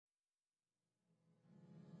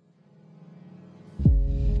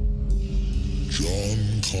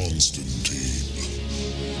John Constantine,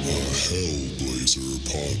 a Hellblazer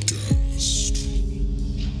podcast.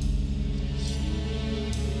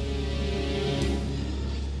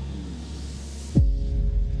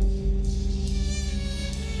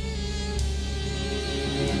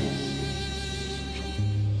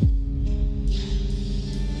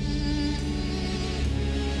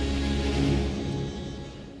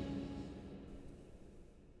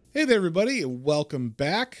 Hey there, everybody, and welcome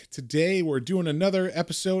back. Today, we're doing another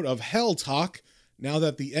episode of Hell Talk. Now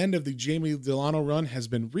that the end of the Jamie Delano run has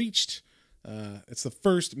been reached, it's the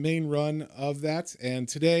first main run of that. And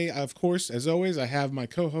today, of course, as always, I have my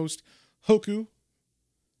co-host Hoku.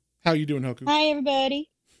 How you doing, Hoku? Hi,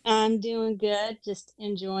 everybody. I'm doing good. Just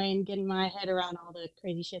enjoying getting my head around all the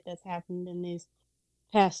crazy shit that's happened in these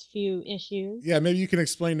past few issues. Yeah, maybe you can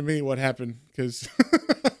explain to me what happened, because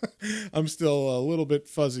I'm still a little bit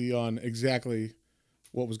fuzzy on exactly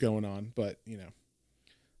what was going on. But you know,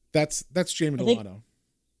 that's Jamie Delano.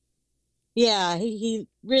 Yeah, he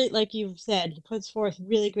really, like you've said, he puts forth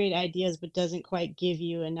really great ideas, but doesn't quite give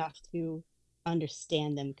you enough to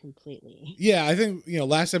understand them completely. Yeah, I think,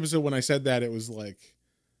 last episode when I said that, it was like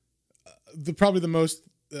probably the most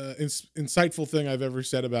insightful thing I've ever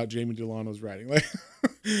said about Jamie Delano's writing. Like,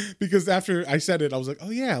 because after I said it, I was like,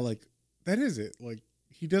 oh yeah, like that is it. Like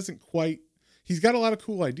he's got a lot of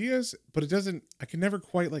cool ideas, but I can never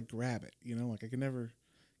quite like grab it, like I can never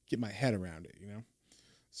get my head around it,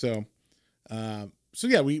 So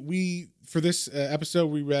yeah, we for this episode,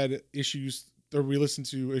 we listened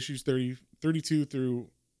to issues 32 through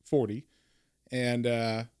 40,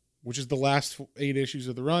 and which is the last 8 issues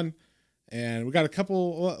of the run. And we got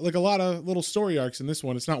a lot of little story arcs in this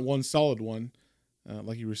one. It's not one solid one,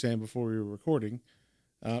 like you were saying before we were recording.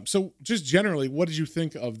 So just generally, what did you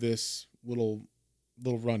think of this little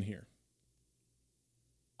run here?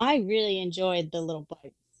 I really enjoyed the little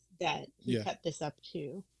bites that he kept this up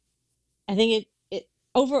to. I think it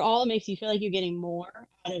overall makes you feel like you're getting more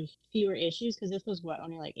out of fewer issues, because this was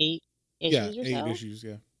only like 8 issues or so? 8 issues,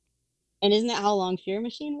 yeah. And isn't that how long Fear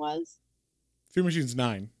Machine was? Fear Machine's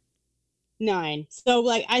 9. 9. So,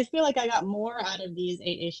 like, I feel like I got more out of these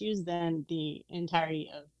 8 issues than the entirety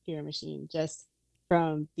of Fear Machine, just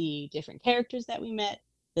from the different characters that we met,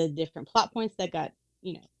 the different plot points that got,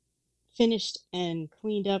 finished and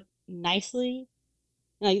cleaned up nicely.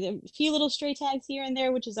 Like, a few little stray tags here and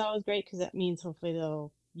there, which is always great, because that means hopefully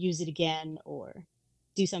they'll use it again or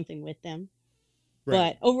do something with them.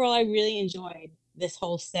 Right. But overall, I really enjoyed this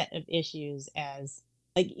whole set of issues, as,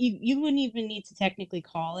 like, you wouldn't even need to technically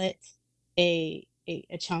call it a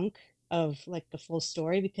chunk of like the full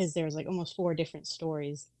story, because there's like almost 4 different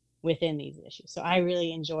stories within these issues. So I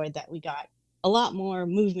really enjoyed that we got a lot more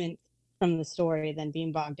movement from the story than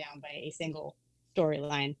being bogged down by a single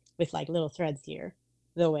storyline with like little threads here,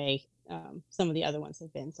 the way some of the other ones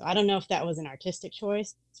have been. So I don't know if that was an artistic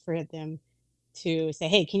choice for them to say,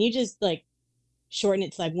 hey, can you just like shorten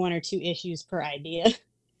it to like 1 or 2 issues per idea,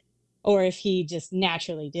 or if he just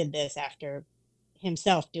naturally did this after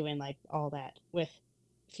himself doing like all that with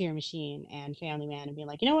Fear Machine and Family Man and being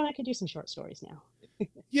like, you know what, I could do some short stories now.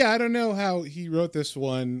 Yeah, I don't know how he wrote this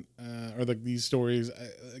one or like these stories.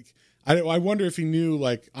 I wonder if he knew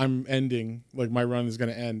like I'm ending, like my run is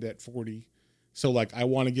going to end at 40. So like I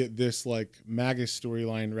want to get this like Magus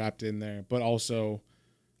storyline wrapped in there, but also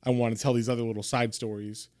I want to tell these other little side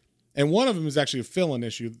stories. And one of them is actually a fill-in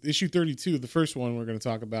issue. Issue 32, the first one we're going to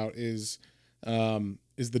talk about is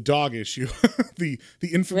the dog issue, the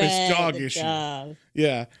infamous dog issue. Dog.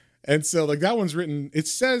 Yeah. And so like that one's written, it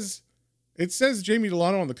says Jamie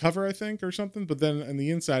Delano on the cover, I think, or something, but then on the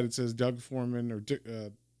inside it says Doug Foreman or Dick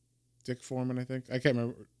Foreman, I think. I can't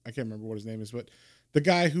remember what his name is, but the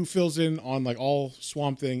guy who fills in on like all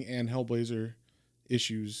Swamp Thing and Hellblazer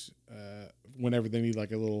issues whenever they need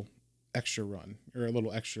like a little extra run or a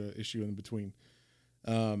little extra issue in between.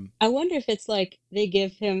 I wonder if it's like they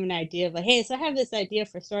give him an idea of like, hey, so I have this idea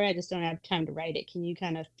for a story, I just don't have time to write it, can you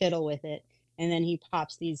kind of fiddle with it? And then he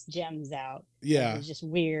pops these gems out. Yeah, it's just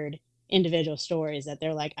weird individual stories that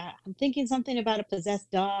they're like, I'm thinking something about a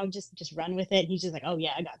possessed dog, just run with it. And he's just like, oh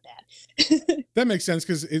yeah, I got that. That makes sense,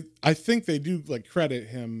 because I think they do like credit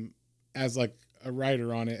him as like a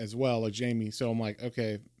writer on it as well, like Jamie. So I'm like,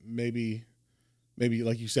 okay, maybe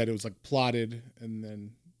like you said, it was like plotted, and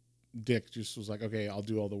then Dick just was like, okay, I'll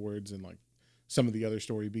do all the words and like some of the other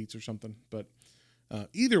story beats or something. But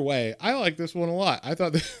either way, I like this one a lot. I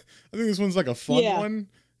think this one's like a fun one,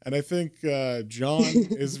 and I think John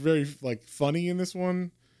is very like funny in this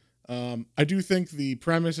one. I do think the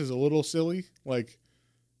premise is a little silly, like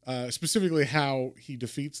specifically how he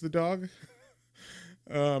defeats the dog.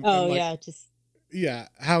 Just Yeah,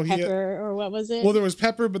 how Pepper or what was it? Well, there was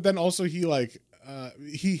Pepper, but then also he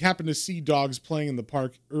happened to see dogs playing in the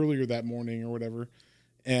park earlier that morning or whatever,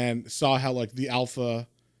 and saw how like the alpha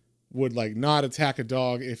would like not attack a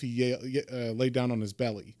dog if he laid down on his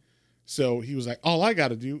belly. So he was like, all I got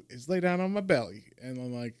to do is lay down on my belly, and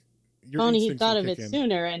I'm like, your Only he instincts thought will of kick it in.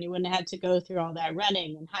 sooner, and he wouldn't have had to go through all that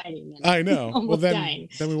running and hiding. And I know. Well, dying.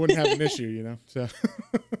 then we wouldn't have an issue, you know. So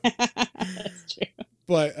That's true.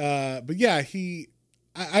 but yeah,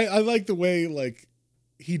 I like the way like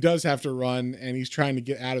he does have to run, and he's trying to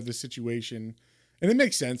get out of the situation, and it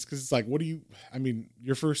makes sense because it's like, I mean,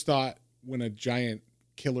 your first thought when a giant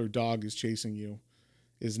killer dog is chasing you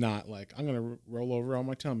is not like, I'm gonna roll over on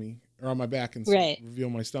my tummy or on my back and reveal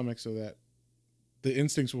my stomach so that the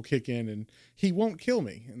instincts will kick in and he won't kill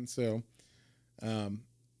me. And so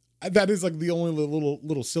that is like the only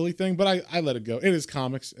little silly thing, but I let it go. It is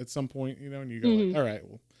comics at some point, you know, and you go like, all right,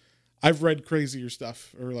 well, I've read crazier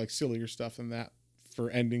stuff or like sillier stuff than that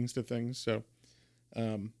for endings to things. So,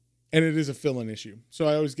 and it is a fill-in issue. So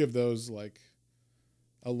I always give those like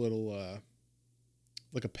a little,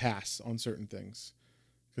 like a pass on certain things.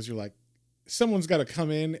 Cause you're like, someone's got to come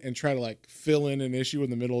in and try to like fill in an issue in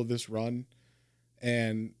the middle of this run.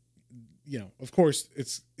 And, you know, of course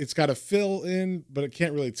it's got to fill in, but it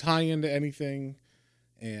can't really tie into anything.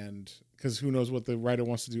 And cause who knows what the writer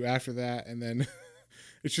wants to do after that. And then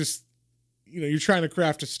it's just, you know, you're trying to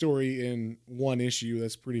craft a story in one issue.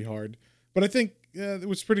 That's pretty hard, but I think it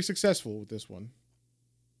was pretty successful with this one.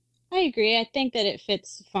 I agree. I think that it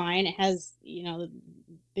fits fine. It has, you know, the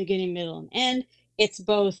beginning, middle, and end. It's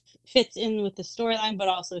both fits in with the storyline, but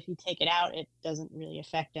also if you take it out, it doesn't really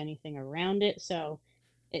affect anything around it. So,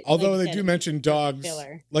 although they do mention dogs,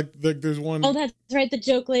 like there's one. Oh, that's right. The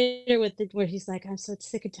joke later where he's like, "I'm so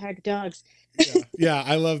sick and tired of dogs." Yeah,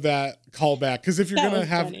 I love that callback because if you're gonna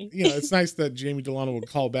have, funny. You know, it's nice that Jamie Delano would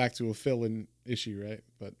call back to a fill-in issue, right?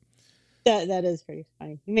 But that is pretty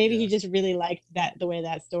funny. Maybe he just really liked the way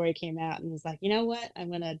that story came out and was like, you know what,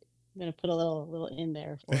 I'm gonna put a little in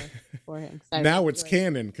there for him. Now it's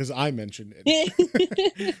canon because I mentioned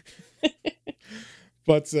it.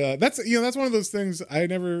 But that's one of those things I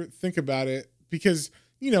never think about it because,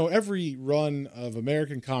 you know, every run of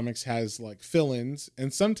American comics has like fill-ins,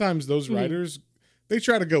 and sometimes those writers, they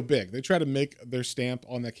try to go big. They try to make their stamp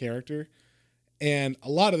on the character. And a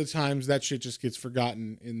lot of the times that shit just gets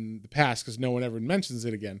forgotten in the past because no one ever mentions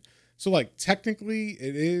it again. So like technically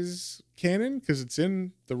it is canon because it's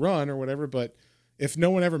in the run or whatever, but if no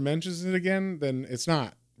one ever mentions it again, then it's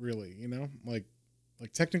not really, you know, like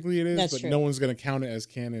technically it is, that's but true. No one's going to count it as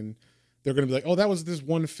canon. They're going to be like, oh, that was this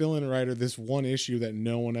one fill-in writer, this one issue that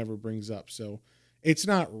no one ever brings up. So it's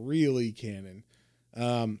not really canon.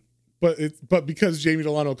 But because Jamie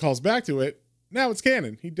Delano calls back to it, now it's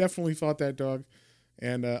canon. He definitely fought that dog.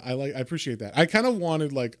 And I appreciate that. I kind of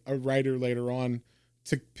wanted like a writer later on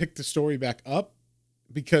to pick the story back up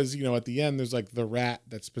because, you know, at the end there's like the rat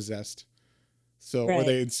that's possessed. So, or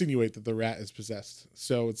they insinuate that the rat is possessed.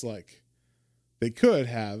 So it's like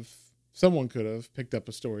someone could have picked up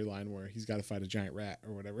a storyline where he's got to fight a giant rat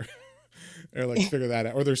or whatever, or like figure that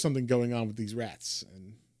out. Or there's something going on with these rats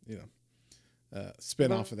and, you know,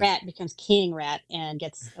 spin off of that. Rat becomes king rat and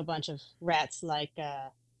gets a bunch of rats like,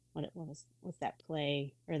 what's that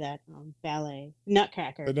play or that ballet?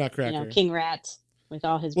 Nutcracker. The Nutcracker. You know, King Rat with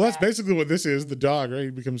all his. Well, rats. That's basically what this is. The dog, right? He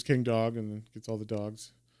becomes King Dog and then gets all the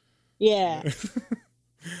dogs. Yeah.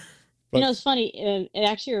 But, you know, it's funny. It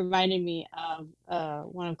actually reminded me of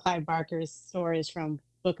one of Clive Barker's stories from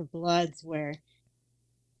Book of Bloods, where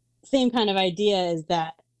same kind of idea is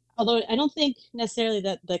that, although I don't think necessarily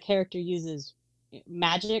that the character uses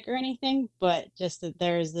magic or anything, but just that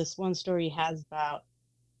there's this one story he has about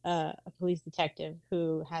a police detective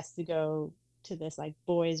who has to go to this like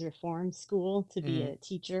boys reform school to be a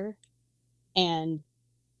teacher, and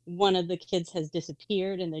one of the kids has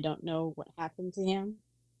disappeared and they don't know what happened to him.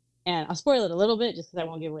 And I'll spoil it a little bit just because I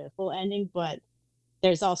won't give away the full ending, but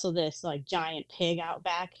there's also this like giant pig out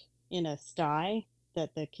back in a sty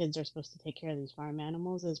that the kids are supposed to take care of these farm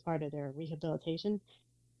animals as part of their rehabilitation.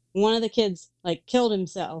 One of the kids like killed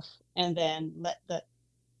himself and then let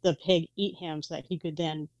the pig eat him so that he could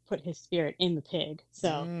then put his spirit in the pig.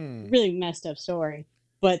 So really messed up story.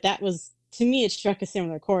 But that was, to me, it struck a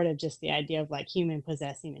similar chord of just the idea of like human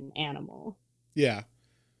possessing an animal. Yeah.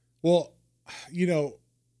 Well, you know,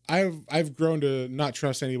 I've grown to not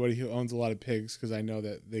trust anybody who owns a lot of pigs because I know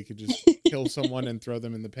that they could just kill someone and throw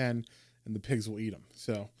them in the pen and the pigs will eat them.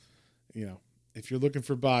 So, you know, if you're looking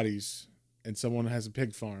for bodies and someone has a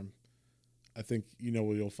pig farm, I think you know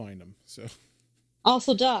where you'll find them. So,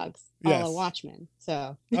 also dogs, yes. all a Watchmen.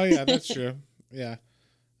 So, oh yeah, that's true. Yeah.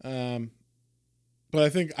 But I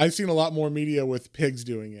think I've seen a lot more media with pigs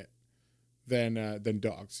doing it than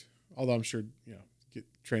dogs. Although I'm sure,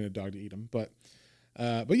 train a dog to eat them. But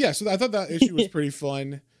yeah, so I thought that issue was pretty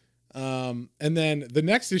fun. And then the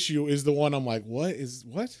next issue is the one I'm like, what?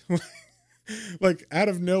 Like out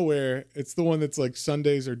of nowhere, it's the one that's like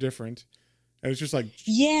Sundays are different. And it's just like,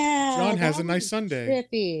 yeah, John has a nice Sunday.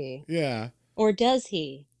 Trippy. Yeah. Or does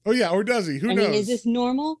he? Oh yeah, or does he? Who knows? I mean, is this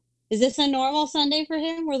normal? Is this a normal Sunday for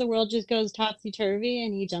him where the world just goes topsy-turvy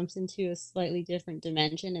and he jumps into a slightly different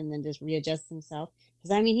dimension and then just readjusts himself?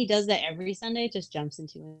 Because, I mean, he does that every Sunday, just jumps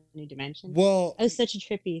into a new dimension. Well, that was such a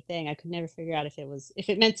trippy thing. I could never figure out if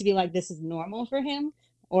it meant to be like this is normal for him,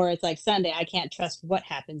 or it's like Sunday, I can't trust what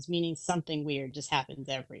happens, meaning something weird just happens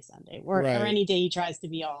every Sunday. Or any day he tries to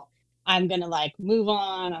be all, I'm going to like move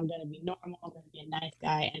on, I'm going to be normal, I'm going to be a nice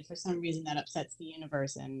guy. And for some reason that upsets the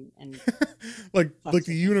universe and like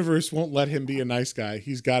the universe won't let him be a nice guy.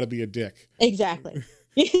 He's got to be a dick. Exactly.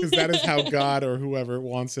 Because that is how God or whoever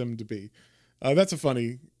wants him to be. That's a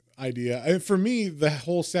funny idea. For me, the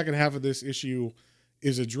whole second half of this issue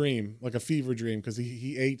is a dream, like a fever dream, because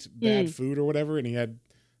he ate bad food or whatever, and he had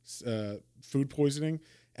food poisoning.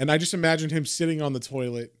 And I just imagined him sitting on the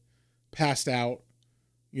toilet, passed out,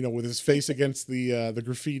 with his face against the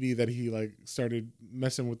graffiti that he like started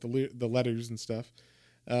messing with the letters and stuff.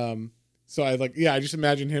 So I just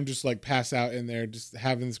imagine him just like pass out in there, just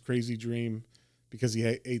having this crazy dream because he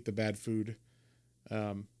ate the bad food.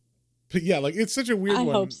 But yeah, like it's such a weird one.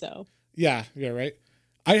 I hope so. Yeah, right.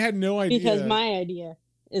 I had no idea because my idea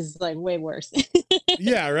is like way worse.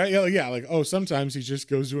 Yeah, right. Yeah, like sometimes he just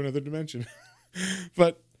goes to another dimension.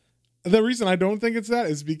 But the reason I don't think it's that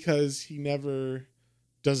is because he never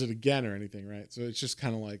does it again or anything, right? So it's just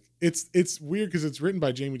kind of like it's weird because it's written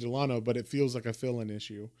by Jamie Delano, but it feels like a fill-in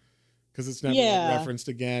issue because it's never like, referenced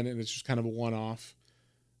again, and it's just kind of a one-off.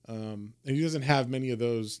 And he doesn't have many of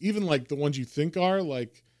those, even like the ones you think are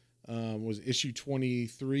like. Was issue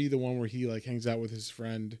 23 the one where he like hangs out with his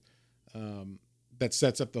friend that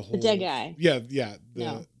sets up the whole dead guy? Yeah.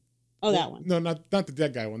 That one. No, not the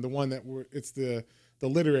dead guy one. The one that it's the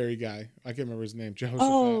literary guy. I can't remember his name. Jehoshaphat.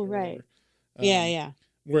 Oh, right. Yeah.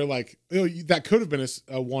 Where like that could have been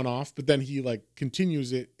a one-off, but then he like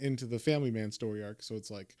continues it into the Family Man story arc. So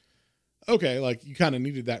it's like, okay, like you kind of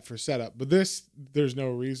needed that for setup, but there's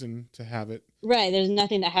no reason to have it. Right. There's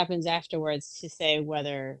nothing that happens afterwards to say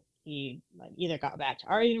whether he like either got back to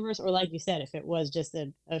our universe or, like you said, if it was just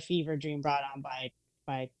a fever dream brought on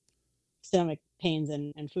by stomach pains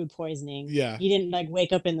and food poisoning. Yeah. He didn't like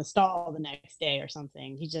wake up in the stall the next day or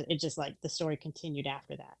something. It just like the story continued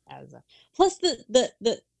after that plus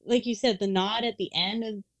the like you said, the nod at the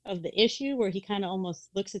end of the issue where he kind of almost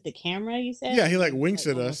looks at the camera, you said? Yeah, he like winks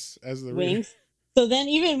at us as the winks. So then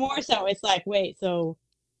even more so, it's like, wait, so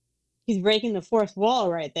he's breaking the fourth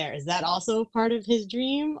wall right there. Is that also part of his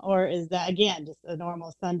dream? Or is that, again, just a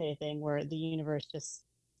normal Sunday thing where the universe just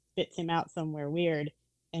spits him out somewhere weird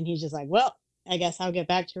and he's just like, well, I guess I'll get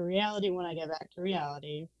back to reality when I get back to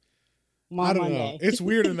reality. I don't know. It's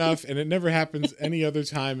weird enough, and it never happens any other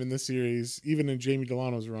time in the series, even in Jamie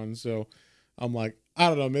Delano's run. So I'm like, I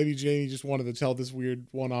don't know. Maybe Jamie just wanted to tell this weird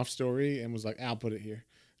one-off story and was like, I'll put it here.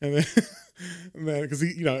 And then because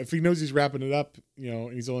he, if he knows he's wrapping it up,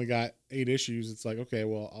 and he's only got 8 issues, it's like, okay,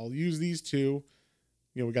 well, I'll use these 2.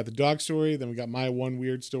 We got the dog story, then we got my one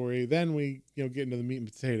weird story, then we, get into the meat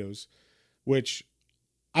and potatoes, which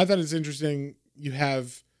I thought is interesting. You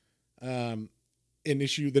have an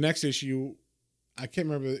issue, the next issue, I can't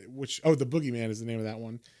remember the Boogeyman is the name of that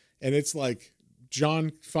one, and it's like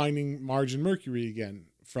John finding Marge and Mercury again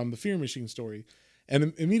from the Fear Machine story,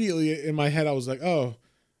 and immediately in my head I was like, oh,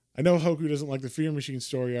 I know Hoku doesn't like the Fear Machine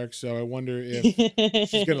story arc, so I wonder if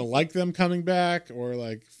she's gonna like them coming back or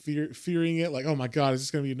like fearing it, like, oh my god, is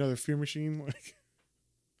this gonna be another Fear Machine? Like,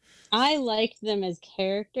 I liked them as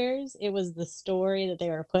characters. It was the story that they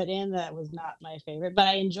were put in that was not my favorite, but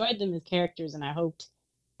I enjoyed them as characters, and I hoped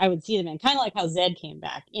I would see them in, kind of like how Zed came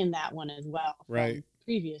back in that one as well from right.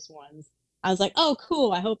 previous ones. I was like, oh,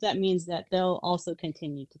 cool. I hope that means that they'll also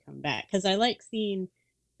continue to come back, because I like seeing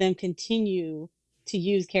them continue to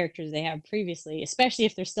use characters they have previously, especially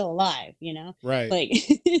if they're still alive, Right. Like,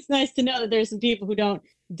 it's nice to know that there's some people who don't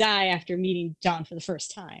die after meeting John for the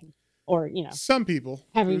first time, or, some people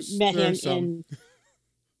having met him in.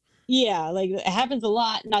 Yeah, like it happens a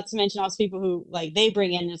lot, not to mention also people who like they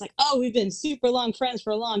bring in and it's like, oh, we've been super long friends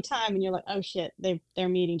for a long time, and you're like, oh shit, they're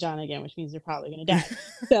meeting John again, which means they're probably gonna die.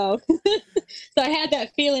 So I had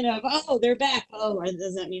that feeling of, oh, they're back. Oh,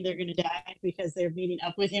 does that mean they're gonna die because they're meeting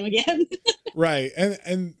up with him again? Right.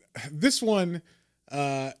 And this one,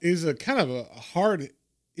 is a kind of a hard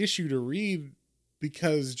issue to read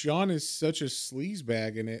because John is such a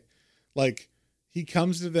sleazebag in it. Like, he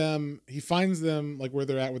comes to them, he finds them like where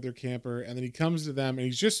they're at with their camper, and then he comes to them and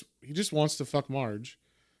he just wants to fuck Marge,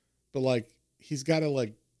 but like he's got to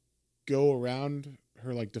like go around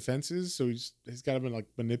her like defenses, so he's got to like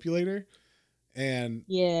manipulate her, and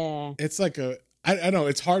Yeah. it's like I know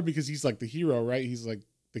it's hard because he's like the hero, right? He's like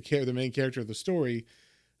the main character of the story,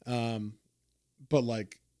 but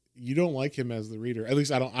like you don't like him as the reader. At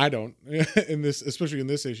least I don't in this, especially in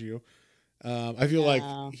this issue. I feel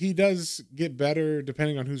like he does get better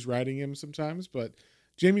depending on who's writing him sometimes, but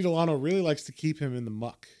Jamie Delano really likes to keep him in the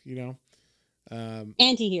muck, you know?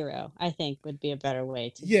 Anti-hero, I think, would be a better way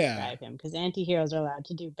to describe him, because anti-heroes are allowed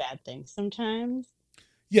to do bad things sometimes.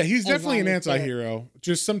 Yeah, he's definitely an anti-hero.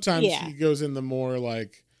 Just sometimes he goes in the more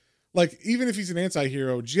like even if he's an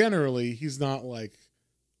anti-hero, generally he's not like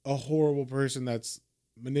a horrible person that's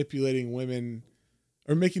manipulating women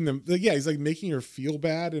or making them like, he's like making her feel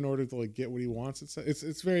bad in order to like get what he wants.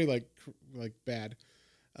 It's very like bad.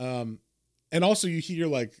 And also you hear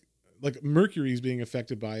like Mercury's being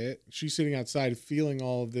affected by it. She's sitting outside feeling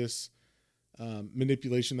all of this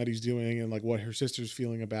manipulation that he's doing and like what her sister's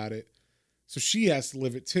feeling about it. So she has to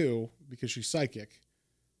live it too because she's psychic.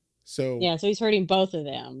 So yeah, so he's hurting both of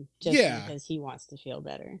them just because he wants to feel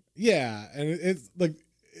better. Yeah, and it's like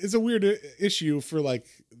it's a weird issue for like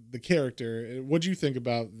the character. What do you think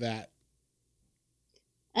about that?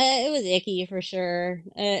 It was icky for sure.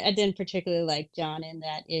 I didn't particularly like John in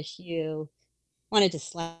that issue. Wanted to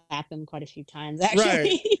slap him quite a few times, actually.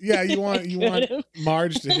 Right? Yeah, you want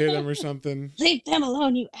Marge to hit him or something. Leave them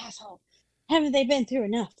alone, you asshole! Haven't they been through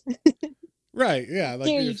enough? Right? Yeah. Like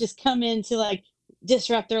Here you just come in to like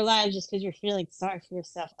disrupt their lives just because you're feeling sorry for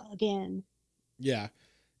yourself again. Yeah,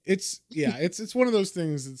 it's one of those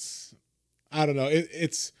things. It's I don't know.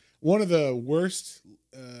 It's one of the worst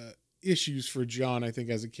issues for John, I think,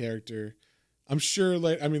 as a character. I'm sure.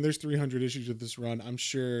 Like, I mean, there's 300 issues of this run. I'm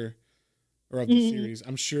sure, or of the series.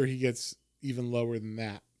 I'm sure he gets even lower than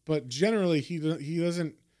that. But generally, he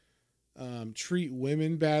doesn't treat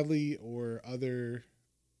women badly or other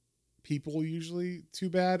people usually too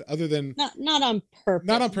bad, other than not on purpose.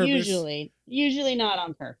 Not on purpose. Usually not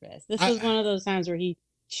on purpose. This was one of those times where he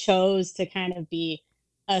chose to kind of be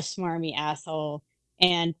a smarmy asshole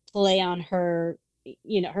and play on her,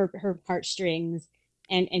 you know, her heartstrings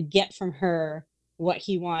and get from her what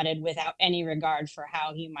he wanted without any regard for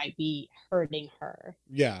how he might be hurting her.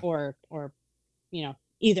 Yeah. Or you know,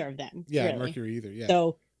 either of them. Yeah, really. Mercury either. Yeah.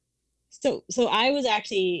 So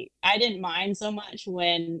I didn't mind so much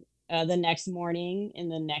when the next morning in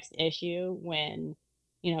the next issue when,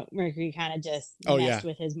 you know, Mercury kind of just messed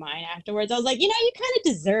with his mind afterwards. I was like, you know, you kind of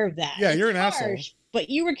deserve that. Yeah, you're an asshole. But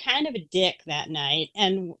you were kind of a dick that night.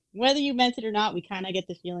 And whether you meant it or not, we kind of get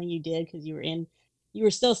the feeling you did because you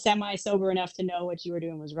were still semi-sober enough to know what you were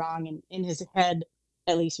doing was wrong. And in his head,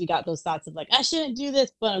 at least we got those thoughts of like, I shouldn't do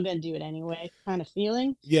this, but I'm going to do it anyway kind of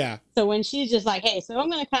feeling. Yeah. So when she's just like, hey, so I'm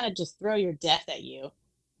going to kind of just throw your death at you.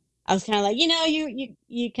 I was kind of like, you know,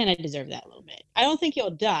 you kind of deserve that a little bit. I don't think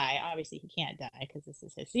he'll die. Obviously, he can't die because this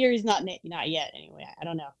is his series. Not yet, anyway. I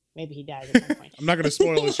don't know. Maybe he dies at some point. I'm not going to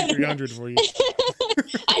spoil issue 300 for you.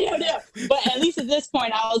 I don't know. But at least at this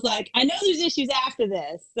point, I was like, I know there's issues after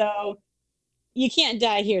this. So you can't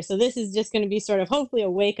die here. So this is just going to be sort of hopefully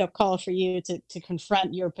a wake-up call for you to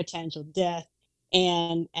confront your potential death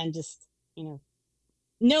and just, you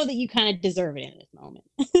know that you kind of deserve it in this moment.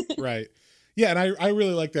 Right. Yeah, and I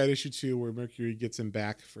really like that issue too, where Mercury gets him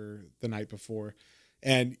back for the night before.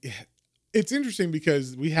 And it's interesting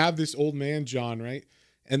because we have this old man, John, right?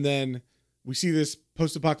 And then we see this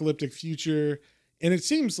post-apocalyptic future. And it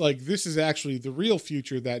seems like this is actually the real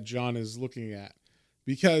future that John is looking at.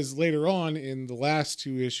 Because later on in the last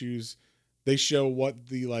two issues, they show what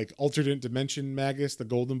the like alternate dimension Magus, the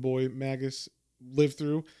Golden Boy Magus, lived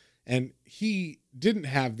through. And he didn't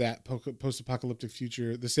have that post-apocalyptic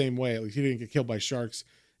future the same way. At least he didn't get killed by sharks.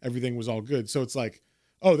 Everything was all good. So it's like,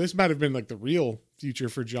 oh, this might have been like the real future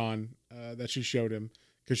for John that she showed him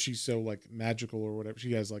because she's so like magical or whatever.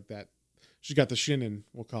 She has like that. She's got the shinin,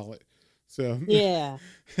 we'll call it. So yeah,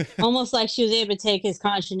 almost like she was able to take his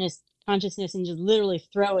consciousness and just literally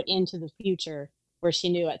throw it into the future where she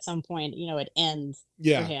knew at some point, you know, it ends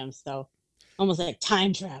for him. So almost like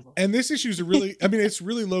time travel. And this issue is it's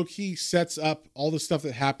really low key, sets up all the stuff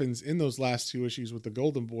that happens in those last two issues with the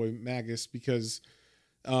Golden Boy Magus because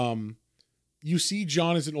you see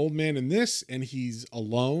John as an old man in this and he's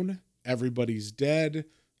alone. Everybody's dead.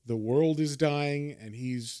 The world is dying and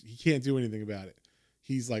he can't do anything about it.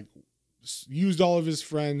 He's like used all of his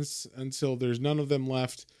friends until there's none of them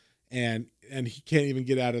left, and he can't even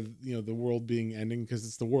get out of, you know, the world being ending, because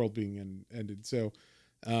it's the world being ended. So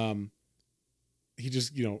he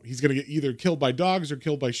just, you know, he's gonna get either killed by dogs or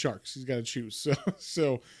killed by sharks. He's got to choose.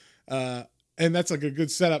 So and that's like a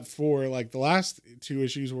good setup for like the last two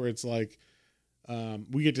issues, where it's like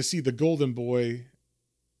we get to see the Golden Boy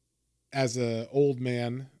as a old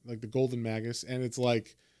man, like the Golden Magus, and it's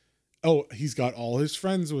like, oh, he's got all his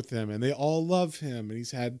friends with him and they all love him,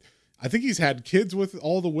 and I think he's had kids with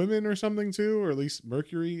all the women or something too, or at least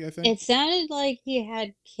Mercury, I think. It sounded like he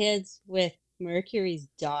had kids with Mercury's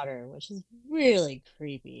daughter, which is really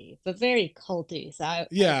creepy, but very culty. So I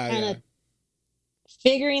kind of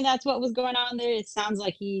figuring that's what was going on there. It sounds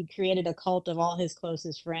like he created a cult of all his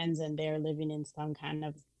closest friends, and they're living in some kind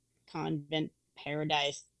of convent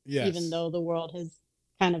paradise. Yes. Even though the world has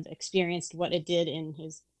kind of experienced what it did in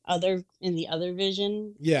the other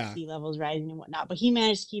vision, sea levels rising and whatnot. But he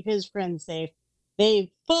managed to keep his friends safe.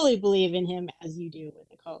 They fully believe in him, as you do with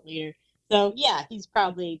a cult leader. So yeah, he's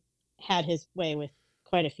probably had his way with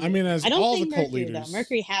quite a few. I mean, as I don't all think the cult leaders, though.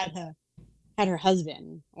 Mercury had her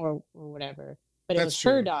husband or whatever, but it was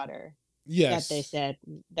true. Her daughter. Yes, that they said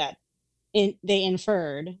that they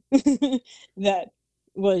inferred that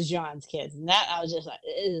was John's kids, and that I was just like,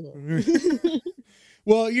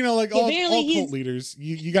 well, you know, like all cult leaders,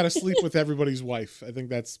 you got to sleep with everybody's wife. I think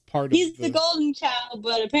that's part of. He's the golden child,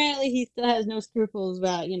 but apparently he still has no scruples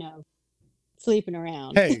about, you know, sleeping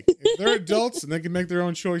around. Hey, if they're adults and they can make their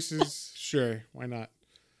own choices, sure, why not?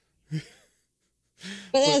 But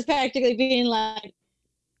that's practically being like,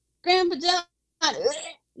 Grandpa John,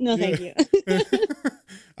 no, thank you.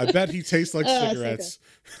 I bet he tastes like cigarettes.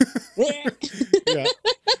 Yeah.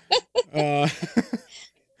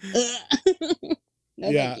 No,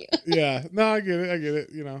 yeah. No, I get it.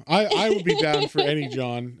 You know, I would be down for any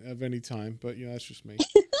John of any time, but you know, that's just me.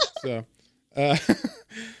 So,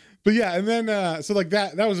 but yeah, and then so like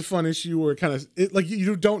that was a fun issue where it like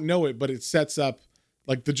you don't know it, but it sets up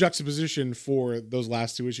like the juxtaposition for those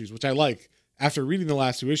last two issues, which I like. After reading the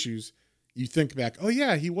last two issues, you think back, oh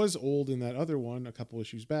yeah, he was old in that other one a couple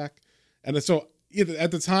issues back. And so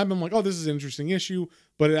at the time, I'm like, oh, this is an interesting issue,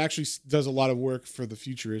 but it actually does a lot of work for the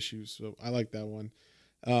future issues. So I like that one.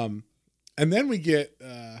 And then we get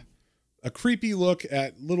a creepy look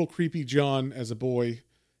at little creepy John as a boy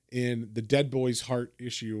in the Dead Boy's Heart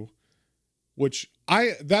issue, which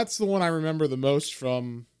that's the one I remember the most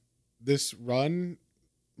from this run.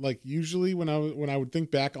 Like usually when I would think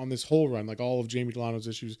back on this whole run, like all of Jamie Delano's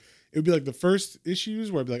issues, it would be like the first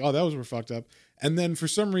issues where I'd be like, oh, those were fucked up. And then for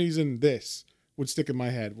some reason, this would stick in my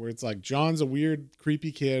head where it's like John's a weird,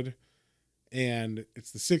 creepy kid and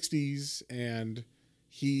it's the 60s and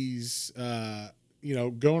he's, you know,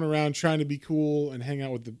 going around trying to be cool and hang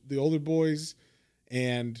out with the older boys.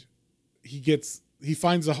 And he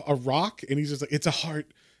finds a rock and he's just like, it's a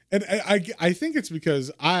heart. And I think it's because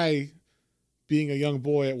being a young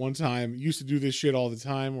boy at one time, used to do this shit all the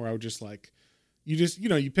time where I would just like,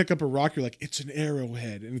 you pick up a rock, you're like, it's an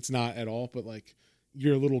arrowhead, and it's not at all, but like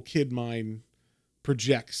your little kid mind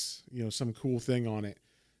projects, you know, some cool thing on it.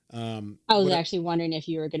 I was actually wondering if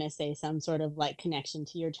you were going to say some sort of like connection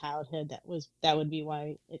to your childhood. That would be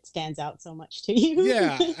why it stands out so much to you.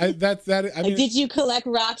 Yeah, I mean, did you collect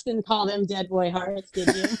rocks and call them Dead Boy Hearts? Did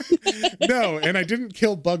you? No, and I didn't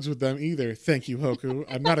kill bugs with them either. Thank you, Hoku.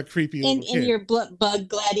 I'm not a creepy little kid. In your bug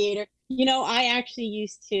gladiator. You know, I actually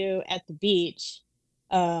used to at the beach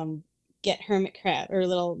get hermit crab or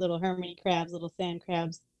little hermit crabs, little sand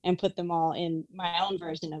crabs, and put them all in my own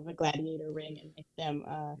version of a gladiator ring and make them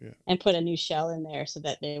and put a new shell in there so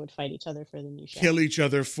that they would fight each other for the new shell. Kill each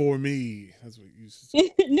other for me. That's what you used to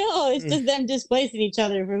say. No, it's just them displacing each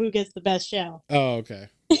other for who gets the best shell. Oh, okay.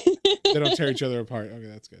 They don't tear each other apart. Okay,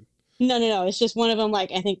 that's good. No. It's just one of them,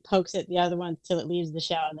 like, I think pokes at the other one till it leaves the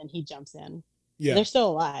shell and then he jumps in. Yeah. They're still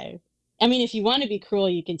alive. I mean, if you want to be cruel,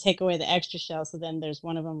 you can take away the extra shell. So then there's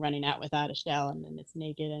one of them running out without a shell and then it's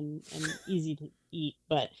naked and easy to eat.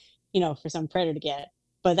 But, you know, for some predator to get.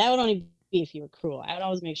 But that would only be if you were cruel. I would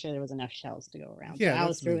always make sure there was enough shells to go around. Yeah, so I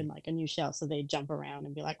always threw in like a new shell so they jump around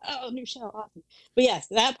and be like, oh, new shell, awesome. But yes,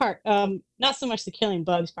 that part, not so much the killing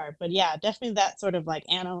bugs part, but yeah, definitely that sort of like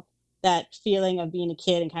that feeling of being a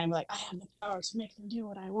kid and kind of like, I have the power to make them do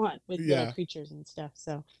what I want with the creatures and stuff.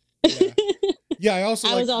 So yeah, I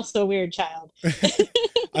was also a weird child.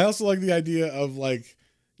 I also like the idea of like,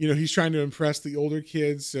 you know, he's trying to impress the older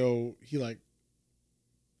kids, so he like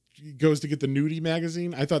goes to get the nudie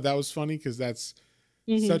magazine. I thought that was funny because that's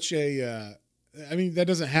such a I mean, that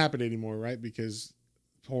doesn't happen anymore, right? Because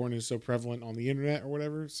porn is so prevalent on the internet or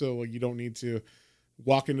whatever, so like you don't need to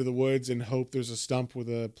walk into the woods and hope there's a stump with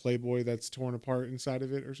a Playboy that's torn apart inside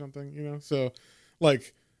of it or something, you know? So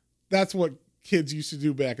like, that's what kids used to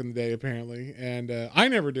do back in the day, apparently. And I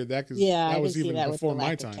never did that because Yeah, I that can was see even that with the before my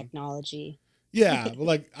lack of time. technology. Yeah, but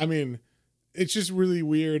like, I mean, it's just really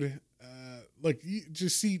weird. Like to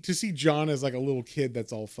see John as like a little kid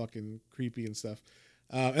that's all fucking creepy and stuff.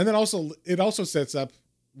 And then also it also sets up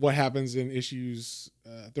what happens in issues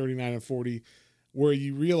 39 and 40, where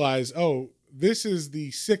you realize, oh, this is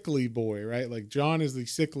the sickly boy, right? Like John is the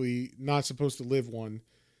sickly, not supposed to live one.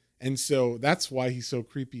 And so that's why he's so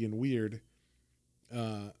creepy and weird.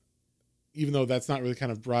 Even though that's not really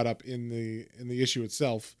kind of brought up in the issue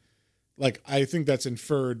itself. Like, I think that's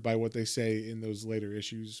inferred by what they say in those later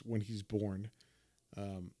issues when he's born.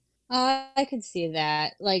 I could see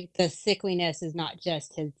that. Like the sickliness is not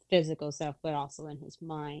just his physical self, but also in his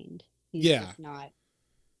mind. He's Yeah. just not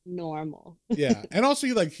normal. Yeah. And also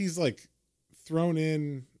he's like thrown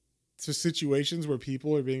in to situations where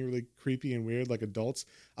people are being really creepy and weird, like adults.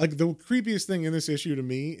 Like the creepiest thing in this issue to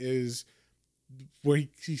me is where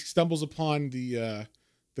he stumbles upon the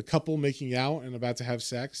couple making out and about to have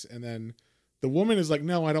sex, and then the woman is like,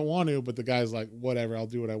 no, I don't want to, but the guy's like, whatever, I'll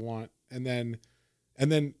do what I want. And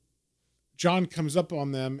then John comes up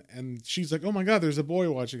on them and she's like, oh my God, there's a boy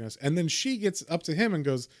watching us. And then she gets up to him and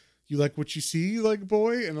goes, you like what you see, like,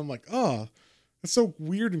 boy? And I'm like, oh, that's so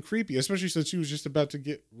weird and creepy, especially since she was just about to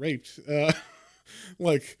get raped.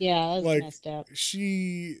 Like, yeah, that's like messed up.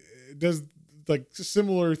 she does like a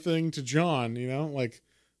similar thing to John, you know, like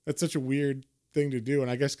that's such a weird thing to do. And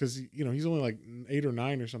I guess because, you know, he's only like 8 or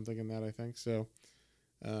 9 or something in that, I think. So,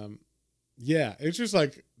 yeah, it's just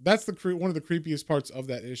like, that's one of the creepiest parts of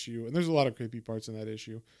that issue. And there's a lot of creepy parts in that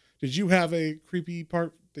issue. Did you have a creepy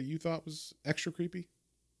part that you thought was extra creepy?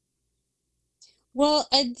 Well,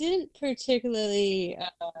 I didn't particularly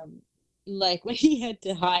like when he had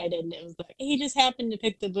to hide, and it was like he just happened to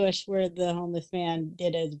pick the bush where the homeless man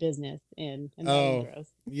did his business in, and that was gross.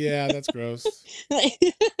 Yeah, that's gross.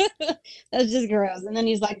 That's just gross. And then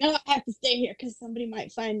he's like, "No, I have to stay here because somebody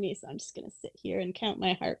might find me, so I'm just gonna sit here and count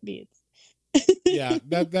my heartbeats." Yeah,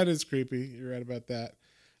 that is creepy. You're right about that.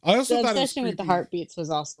 I also The thought it was obsession with the creepy. heartbeats was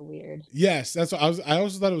also weird. Yes, that's what I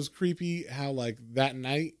also thought it was creepy how like that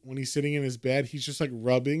night when he's sitting in his bed, he's just like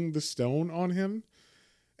rubbing the stone on him.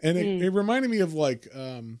 And it reminded me of like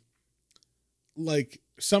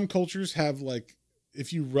some cultures have like,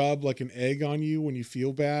 if you rub like an egg on you when you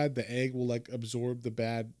feel bad, the egg will like absorb the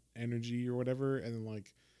bad energy or whatever. And then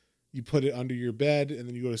like you put it under your bed and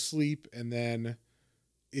then you go to sleep, and then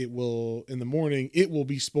it will, in the morning, it will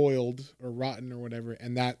be spoiled or rotten or whatever.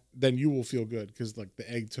 And then you will feel good because like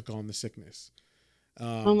the egg took on the sickness.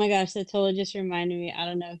 Oh my gosh, that totally just reminded me. I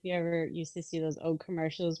don't know if you ever used to see those old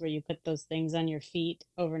commercials where you put those things on your feet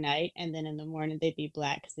overnight and then in the morning they'd be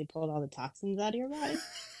black because they pulled all the toxins out of your body.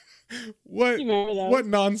 What, You remember those? what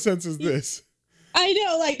nonsense is this? I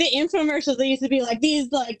know, like the infomercials, they used to be like these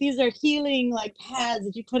are healing like pads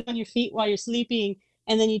that you put on your feet while you're sleeping,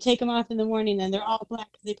 and then you take them off in the morning and they're all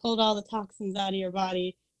black because they pulled all the toxins out of your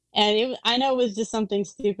body. And I know it was just something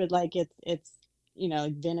stupid like it's you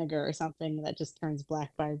know, vinegar or something that just turns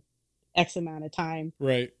black by X amount of time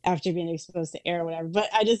Right. after being exposed to air or whatever. But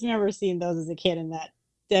I just remember seeing those as a kid, and that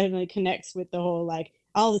definitely connects with the whole like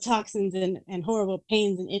all the toxins and horrible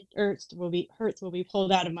pains and hurts will be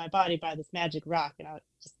pulled out of my body by this magic rock. And I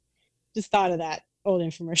just thought of that old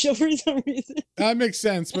infomercial for some reason. That makes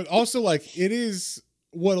sense, but also like it is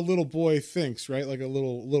what a little boy thinks, right? Like a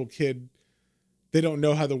little kid, they don't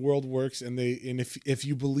know how the world works, and if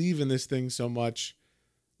you believe in this thing so much,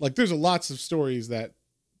 like there's lots of stories that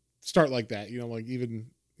start like that, you know, like even,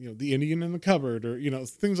 you know, the Indian in the cupboard, or, you know,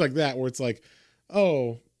 things like that, where it's like,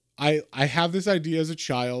 oh, I have this idea as a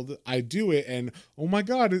child, I do it, and oh my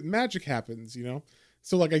God, magic happens, you know?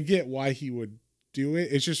 So like I get why he would do it.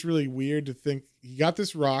 It's just really weird to think he got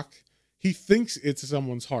this rock, he thinks it's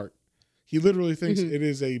someone's heart. He literally thinks it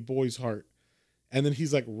is a boy's heart. And then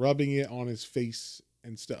he's like rubbing it on his face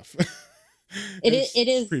and stuff. It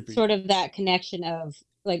is creepy. sort of that connection of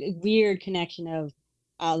like a weird connection of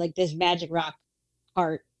like this magic rock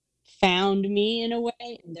heart found me in a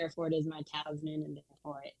way, and therefore it is my talisman, and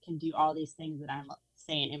therefore it can do all these things that I'm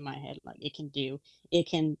saying in my head like it can do. It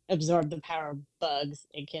can absorb the power of bugs,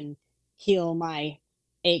 it can heal my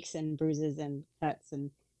aches and bruises and cuts.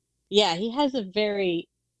 And yeah, he has a very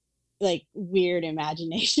like weird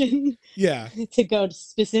imagination. Yeah. To go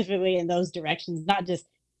specifically in those directions. Not just,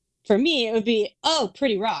 for me it would be, oh,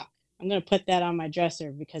 pretty rock, I'm going to put that on my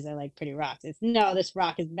dresser because I like pretty rocks. It's no, this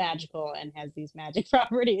rock is magical and has these magic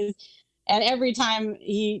properties. And every time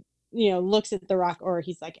he, you know, looks at the rock, or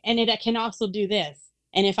he's like, and it can also do this,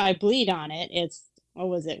 And if I bleed on it, it's what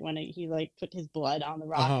was it when he like put his blood on the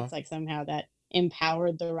rock? Uh-huh. It's like somehow that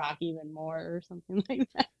empowered the rock even more or something like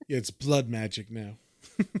that. Yeah, it's blood magic now.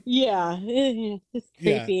 Yeah, it's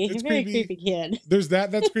Yeah, creepy. it's Very creepy. creepy kid. There's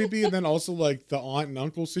that's creepy, and then also like the aunt and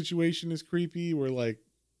uncle situation is creepy, where like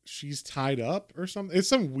she's tied up or something. It's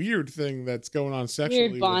some weird thing that's going on Weird sexually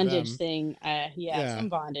with bondage them. thing. Yeah, Yeah, some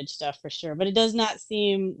bondage stuff for sure. But it does not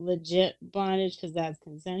seem legit bondage because that's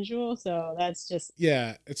consensual. So that's just,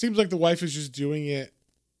 yeah. It seems like the wife is just doing it I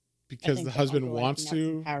because the think, the husband uncle wants acting out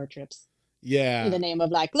some to. power trips in Yeah, the name of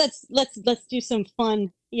like, let's do some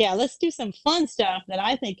fun. Yeah, let's do some fun stuff that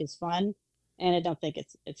I think is fun, and I don't think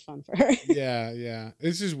it's fun for her. yeah.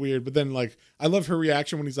 It's just weird. But then like I love her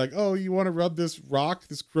reaction when he's like, "Oh, you want to rub this rock,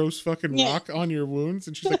 this gross fucking Yeah. rock on your wounds?"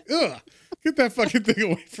 And she's like, "Ugh, get that fucking thing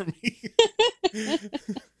away from me."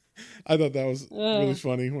 I thought that was really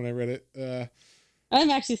funny when I read it. I'm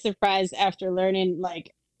actually surprised after learning,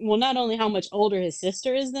 like, well, not only how much older his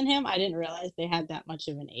sister is than him, I didn't realize they had that much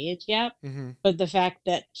of an age gap, Mhm. but the fact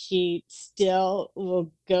that she still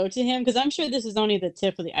will go to him, because I'm sure this is only the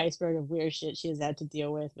tip of the iceberg of weird shit she has had to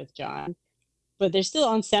deal with John, but they're still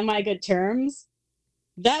on semi good terms.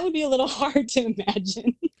 That would be a little hard to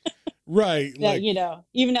imagine. Right, That, like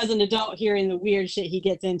even as an adult, hearing the weird shit he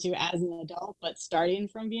gets into as an adult, but starting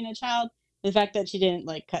from being a child, the fact that she didn't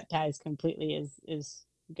like cut ties completely is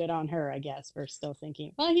good on her, I guess, for still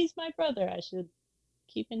thinking, well, he's my brother, I should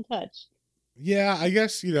keep in touch. yeah, I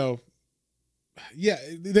guess, yeah,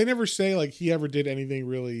 they never say like he ever did anything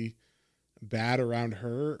really bad around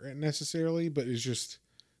her necessarily, but it's just,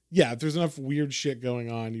 yeah, if there's enough weird shit going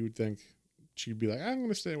on, you would think she'd be like, I'm going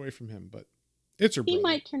to stay away from him, but it's her He brother.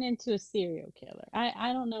 might turn into a serial killer.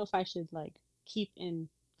 I don't know if I should like keep in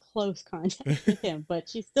close contact with him, but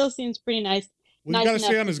she still seems pretty nice. Well, you Nice got to enough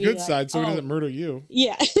stay on to his be good like, side so he oh, doesn't murder you.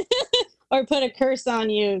 yeah. Or put a curse on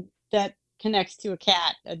you that connects to a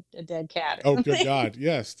cat, a dead cat or Oh, something. good God.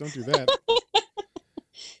 Yes, don't do that.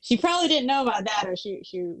 She probably didn't know about that, or she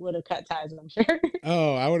would have cut ties, I'm sure.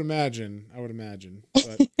 Oh, I would imagine.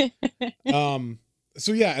 But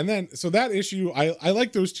so yeah, and then so that issue, I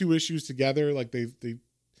like those two issues together. Like they're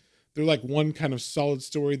like one kind of solid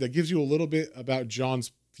story that gives you a little bit about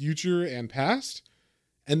John's future and past,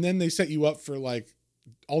 and then they set you up for like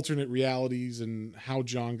alternate realities and how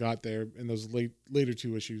John got there in those later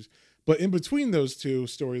two issues. But in between those two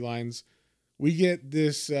storylines, we get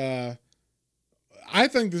this I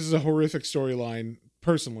think this is a horrific storyline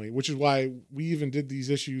personally, which is why we even did these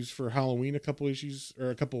issues for Halloween a couple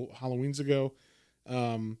Halloweens ago.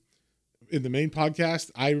 In the main podcast,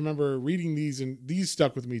 I remember reading these, and these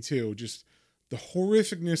stuck with me too. Just the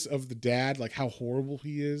horrificness of the dad, like how horrible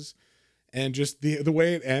he is, and just the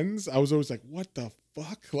way it ends. I was always like, "What the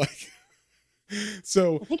fuck?" Like,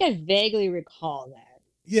 so I think I vaguely recall that.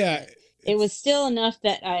 yeah, It was still enough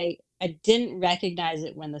that I didn't recognize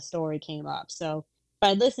it when the story came up. So if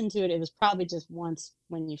I listened to it, it was probably just once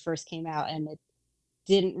when you first came out, and I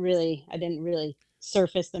didn't really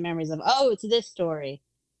surface the memories of, oh, it's this story.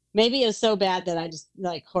 Maybe it was so bad that I just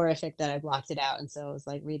like horrific that I blocked it out, and so I was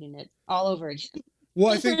like reading it all over again.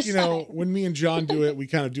 Well, I The think, first time. when me and John do it, we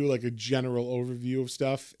kind of do like a general overview of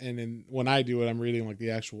stuff. And then when I do it, I'm reading like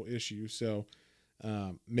the actual issue. So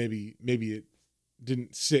maybe it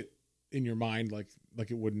didn't sit in your mind like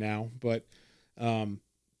it would now. But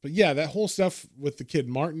yeah, that whole stuff with the kid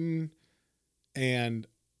Martin. And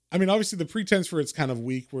I mean, obviously the pretense for it's kind of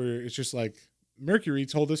weak, where it's just like Mercury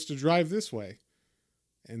told us to drive this way.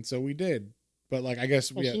 And so we did. But like, I guess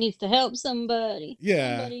She needs to help somebody.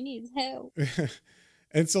 Yeah. Somebody needs help.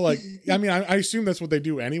 And so like, I mean, I assume that's what they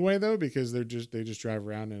do anyway though, because they just drive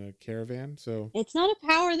around in a caravan. So It's not a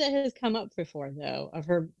power that has come up before, though, of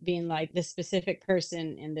her being like, this specific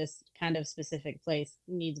person in this kind of specific place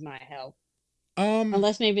needs my help.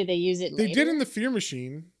 Unless maybe they use it they later. did in the Fear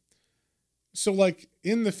Machine. So like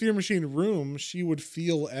in the Fear Machine room, she would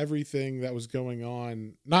feel everything that was going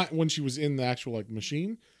on, not when she was in the actual like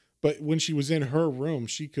machine, but when she was in her room,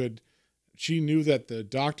 she knew that the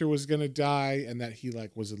doctor was going to die and that he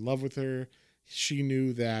like was in love with her. She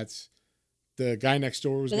knew that the guy next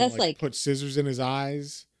door was But going that's to like put scissors in his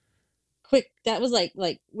eyes. quick. That was like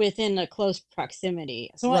within a close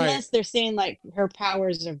proximity. So Right. unless they're saying like her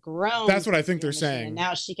powers have grown, That's what I since think the they're machine, saying. and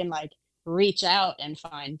now she can like reach out and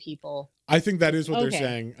find people. I think that is what they're Okay.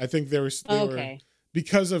 saying. I think they were Okay.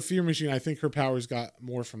 because of Fear Machine. I think her powers got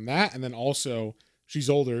more from that, and then also she's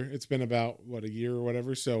older. It's been about a year or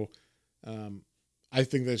whatever. So, I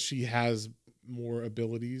think that she has more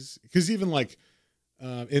abilities, because even like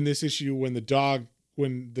in this issue, when the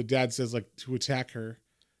dad says like to attack her,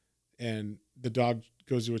 and the dog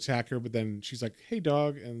goes to attack her, but then she's like, "Hey,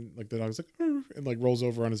 dog," and like the dog's like, "Arr," and like rolls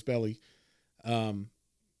over on his belly. Um,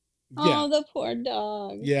 yeah, Oh, the poor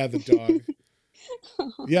dog. yeah, the dog.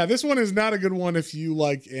 Yeah, this one is not a good one if you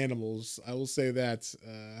like animals. I will say that.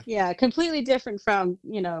 Yeah, completely different from,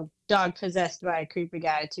 dog possessed by a creepy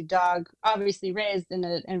guy to dog obviously raised in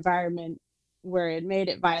an environment where it made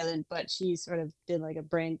it violent, but she sort of did like a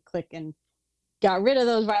brain click and got rid of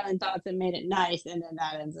those violent thoughts and made it nice, and then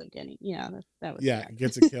that ends up getting, that was Yeah, sad.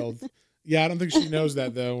 gets it killed. Yeah, I don't think she knows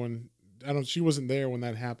that though, and she wasn't there when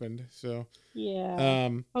that happened. So, Yeah,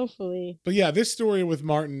 hopefully. but yeah, this story with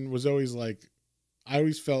Martin was always like, I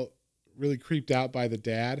always felt really creeped out by the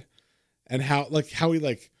dad, and how he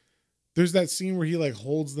like, there's that scene where he like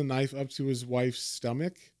holds the knife up to his wife's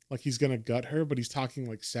stomach, like he's gonna gut her, but he's talking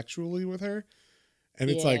like sexually with her,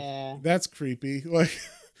 and it's like Yeah, that's creepy. Like,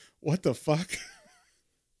 what the fuck?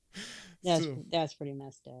 So, that's pretty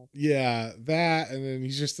messed up. yeah, that, and then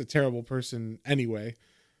he's just a terrible person anyway.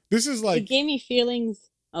 This is It like, gave me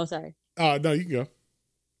feelings. Oh, sorry. oh no, you can go.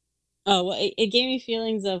 Oh, well, it gave me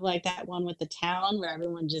feelings of like that one with the town where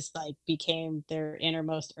everyone just like became their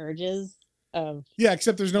innermost urges of Yeah,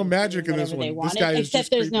 except there's no magic in this whatever they one. This wanted. guy is Except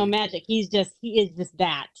just there's no creepy. magic. He is just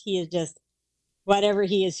that. He is just whatever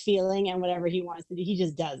he is feeling and whatever he wants to do. He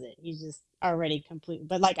just does it. He's just already complete.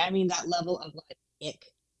 But like, I mean, that level of like ick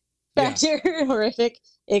Yeah, factor, horrific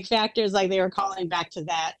ick factors, like they were calling back to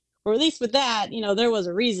that, or at least with that, there was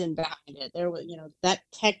a reason behind it. There was, that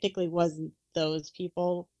technically wasn't those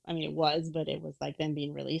people. I mean, it was, but it was like them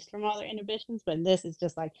being released from all their inhibitions. But this is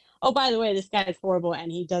just like, oh, by the way, this guy is horrible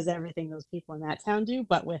and he does everything those people in that town do,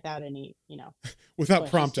 but without any, without push. It's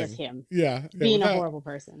just prompting. him Yeah, being a horrible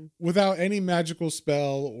person. without any magical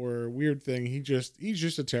spell or weird thing. He's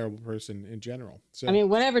just a terrible person in general. So I mean,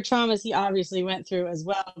 whatever traumas he obviously went through as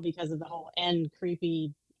well because of the whole end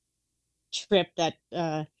creepy trip that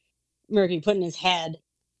Murphy put in his head.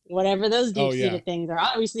 Whatever those oh deep-seated yeah, things are,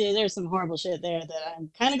 obviously there's some horrible shit there that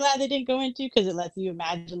I'm kind of glad they didn't go into because it lets you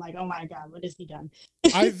imagine, like, oh my god, what has he done?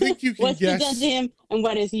 I think you can What's he done to guess. him, and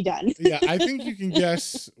what has he done? Yeah, I think you can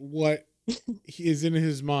guess what is in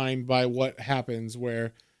his mind by what happens.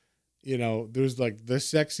 Where there's like the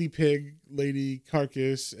sexy pig lady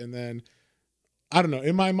carcass, and then I don't know.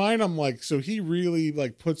 In my mind, I'm like, so he really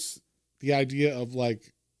like puts the idea of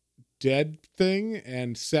like dead thing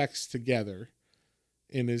and sex together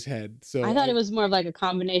in his head. So I thought it was more of like a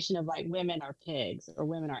combination of like women are pigs or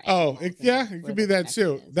women are oh, animals. it could be that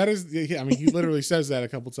too. That is, yeah, I mean, he literally says that a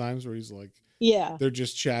couple times where he's like, yeah, they're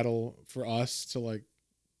just chattel for us to like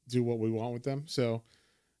do what we want with them. So,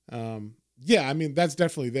 yeah, I mean, that's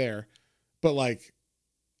definitely there. But like,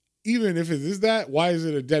 even if it is that, why is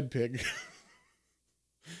it a dead pig?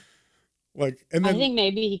 Like, and then I think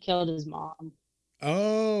maybe he killed his mom.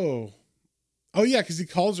 oh, oh yeah, because he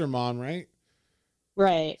calls her mom, right?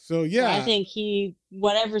 Right. So So I yeah, think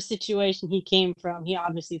whatever situation he came from, he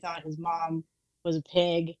obviously thought his mom was a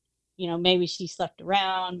pig. Maybe she slept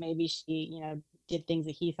around. Maybe she, did things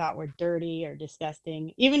that he thought were dirty or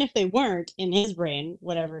disgusting, even if they weren't in his brain,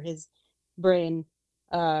 whatever his brain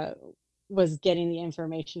uh, was getting the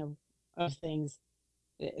information of things.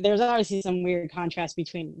 There's obviously some weird contrast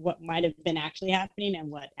between what might have been actually happening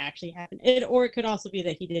and what actually happened. Or it could also be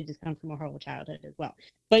that he did just come from a horrible childhood as well.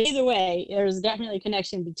 But either way, there's definitely a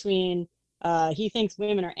connection between he thinks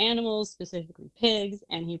women are animals, specifically pigs,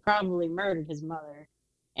 and he probably murdered his mother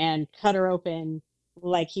and cut her open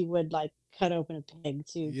like he would like cut open a pig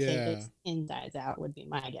to take yeah. its insides out, would be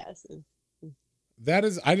my guess. That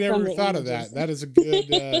is, I From never the thought of images. that. That is a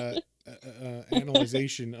good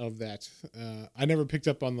analyzation of that. I never picked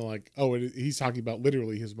up on the like, oh, he's talking about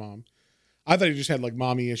literally his mom. I thought he just had like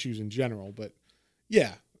mommy issues in general, but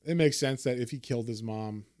yeah, it makes sense that if he killed his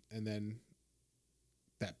mom and then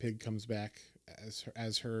that pig comes back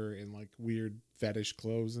as her in like weird fetish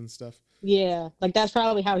clothes and stuff. Yeah, like that's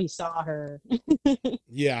probably how he saw her.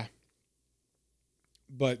 Yeah.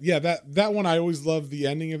 But yeah, that one I always love the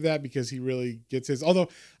ending of that because he really gets his. Although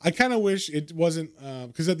I kind of wish it wasn't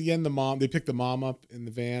because at the end they pick the mom up in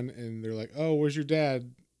the van and they're like, "Oh, where's your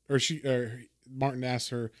dad?" Or Martin asks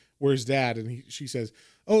her, "Where's dad?" And she says,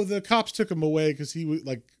 "Oh, the cops took him away because he was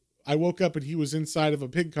like, I woke up and he was inside of a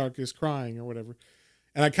pig carcass crying or whatever."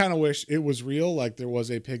 And I kind of wish it was real, like there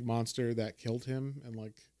was a pig monster that killed him and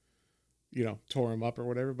like, tore him up or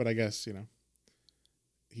whatever. But I guess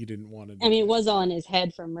he didn't want to do I mean, it that. was all in his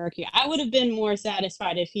head from Mercury. I would have been more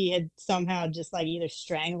satisfied if he had somehow just like either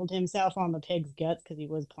strangled himself on the pig's guts because he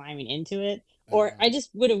was climbing into it, or I just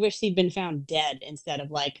would have wished he'd been found dead instead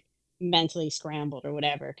of like mentally scrambled or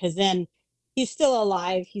whatever. Because then he's still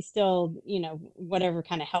alive. He's still, whatever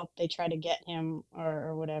kind of help they try to get him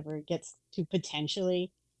or whatever gets to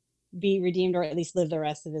potentially be redeemed or at least live the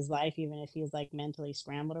rest of his life, even if he's like mentally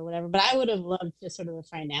scrambled or whatever. But I would have loved just sort of the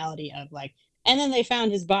finality of like, and then they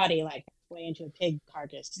found his body like halfway into a pig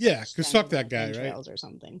carcass, like Yeah, because fuck strangled in that the guy, right? entrails or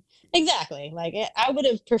something. Exactly. Like I would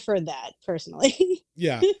have preferred that personally.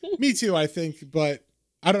 Yeah, me too, I think. But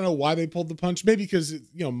I don't know why they pulled the punch. Maybe because,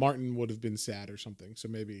 Martin would have been sad or something. So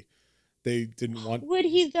maybe they didn't want. Would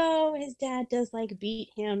he though? His dad does like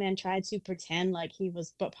beat him and try to pretend like he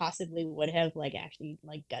was, but possibly would have like actually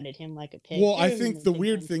like gutted him like a pig. Well, Give I him think the the pig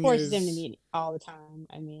weird pen. thing Forces him to is, meet all the time.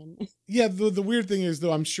 I mean, yeah, the weird thing is,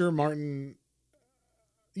 though, I'm sure Martin,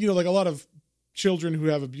 like a lot of children who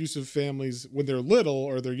have abusive families when they're little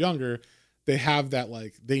or they're younger, they have that,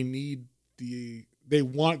 like, they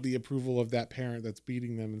want the approval of that parent that's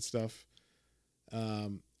beating them and stuff.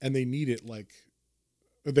 And they need it, like,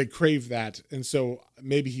 they crave that. And so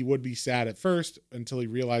maybe he would be sad at first until he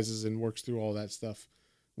realizes and works through all that stuff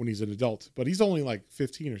when he's an adult. But he's only like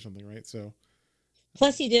 15 or something, right? So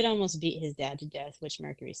plus he did almost beat his dad to death, which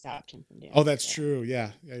Mercury stopped him from doing. oh, that's so. true.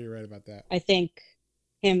 Yeah, you're right about that. I think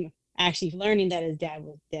him actually learning that his dad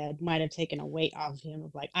was dead might have taken a weight off of him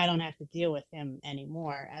of like, I don't have to deal with him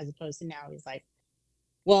anymore, as opposed to now he's like,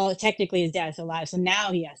 well, technically his dad's alive, so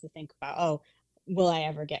now he has to think about, oh, will I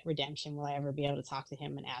ever get redemption? Will I ever be able to talk to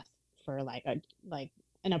him and ask for like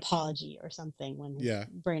an apology or something when his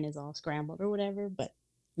brain is all scrambled or whatever? But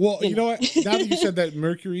well, you know what? Now that you said that,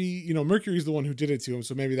 Mercury's the one who did it to him,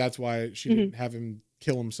 so maybe that's why she didn't have him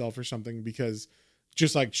kill himself or something, because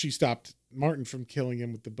just like she stopped Martin from killing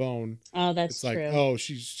him with the bone. Oh, that's it's like, true. oh,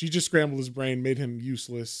 she just scrambled his brain, made him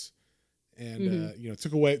useless, and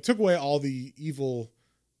took away all the evil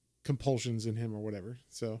compulsions in him or whatever.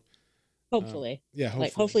 So hopefully,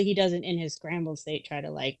 hopefully he doesn't in his scrambled state try to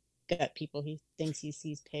like gut people. He thinks he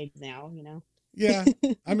sees pigs now, Yeah,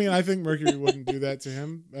 I mean, I think Mercury wouldn't do that to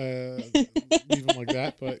him, leave him like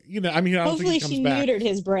that. But I don't hopefully think he comes back. Neutered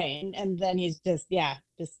his brain, and then he's just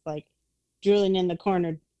like drooling in the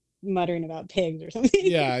corner, muttering about pigs or something.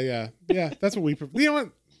 Yeah. That's what we. You know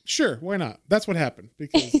what? Sure, why not? That's what happened,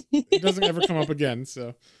 because it doesn't ever come up again.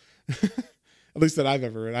 So, at least that I've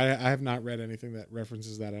ever read. I have not read anything that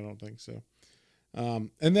references that. I don't think so.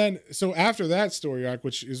 And then so after that story arc,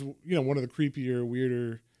 which is one of the creepier,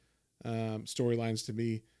 weirder storylines to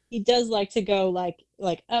me, he does like to go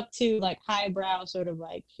like up to like highbrow sort of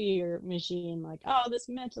like fear machine, like, oh, this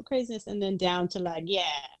mental craziness, and then down to like,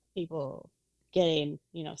 people getting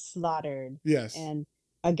slaughtered. Yes. And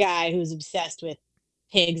a guy who's obsessed with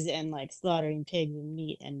pigs and like slaughtering pigs and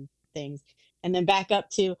meat and things, and then back up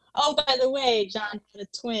to, oh, by the way, John had a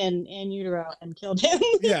twin in utero and killed him.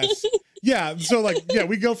 Yes. Yeah. So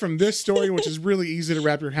we go from this story, which is really easy to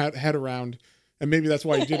wrap your head around, and maybe that's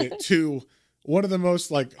why you did it, to one of the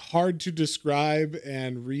most like hard to describe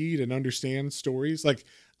and read and understand stories. Like,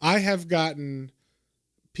 I have gotten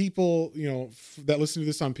people, that listen to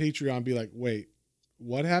this on Patreon be like, wait,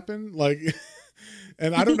 what happened? Like,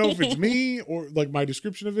 and I don't know if it's me or like my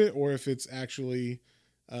description of it, or if it's actually,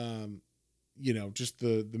 just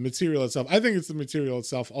the material itself. I think it's the material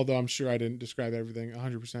itself, although I'm sure I didn't describe everything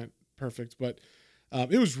 100% perfect, but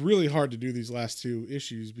it was really hard to do these last two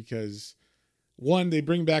issues because, one, they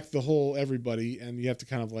bring back the whole everybody, and you have to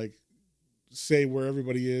kind of like say where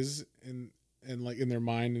everybody is and like in their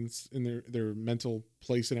mind and in their mental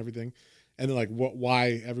place and everything. And then like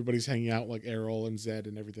why everybody's hanging out, like Errol and Zed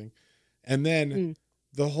and everything. And then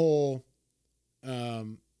the whole,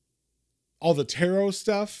 all the tarot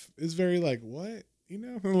stuff is very like, what,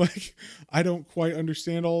 like, I don't quite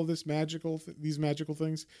understand all of this these magical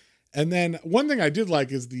things. And then one thing I did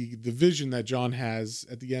like is the vision that John has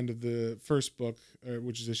at the end of the first book,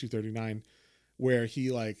 which is issue 39, where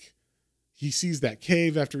he sees that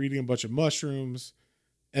cave after eating a bunch of mushrooms,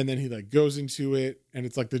 and then he like goes into it, and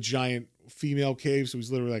it's like the giant female cave. So he's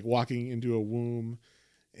literally like walking into a womb,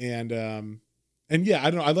 and yeah, I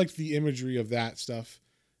don't know. I liked the imagery of that stuff.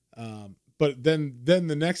 But then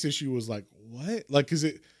the next issue was like, what? Like, cause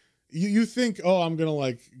you think, oh, I'm going to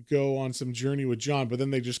like go on some journey with John, but then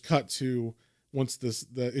they just cut to, once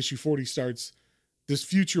the issue 40 starts, this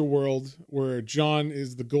future world where John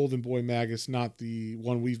is the golden boy Magus, not the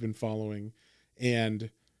one we've been following. And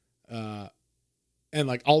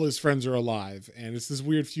like all his friends are alive, and it's this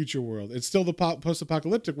weird future world. It's still the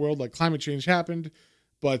post-apocalyptic world. Like, climate change happened,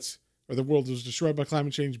 or the world was destroyed by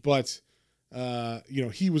climate change, but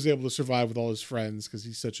he was able to survive with all his friends because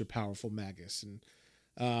he's such a powerful Magus.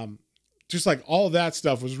 And just like all of that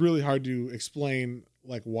stuff was really hard to explain,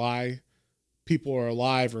 like why people are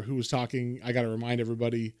alive or who was talking. I got to remind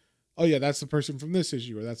everybody, oh yeah, that's the person from this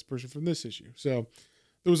issue, or that's the person from this issue. So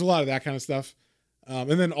there was a lot of that kind of stuff. And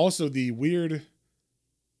then also the weird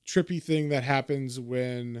trippy thing that happens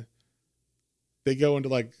when they go into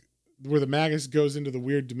like where the Magus goes into the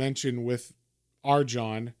weird dimension with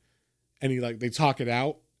Arjon, and they talk it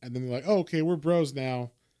out, and then they're like, oh, okay, we're bros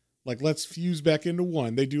now. Like, let's fuse back into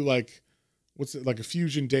one. They do like, what's it, like a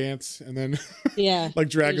fusion dance, and then like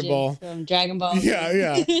Dragon Ball. From Dragon Ball.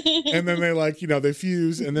 Yeah. And then they they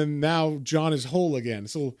fuse, and then now John is whole again.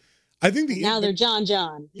 So I think they're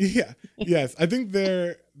John. Yeah. Yes. I think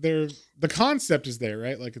the concept is there,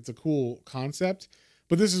 right? Like, it's a cool concept,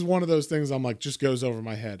 but this is one of those things I'm like, just goes over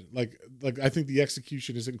my head. Like I think the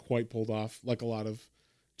execution isn't quite pulled off like a lot of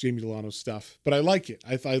Jamie Delano's stuff, but I like it.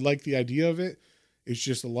 I like the idea of it. It's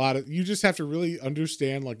just you just have to really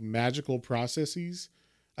understand like magical processes,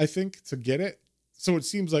 I think, to get it. So it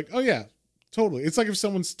seems like, oh yeah, totally. It's like if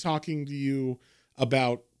someone's talking to you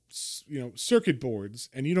about, circuit boards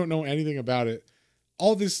and you don't know anything about it,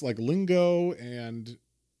 all this like lingo and,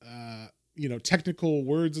 technical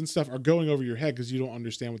words and stuff are going over your head because you don't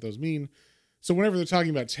understand what those mean. So whenever they're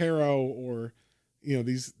talking about tarot or,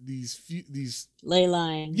 these ley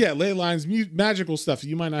lines. Yeah, ley lines, magical stuff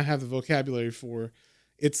you might not have the vocabulary for.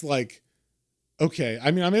 It's like, okay,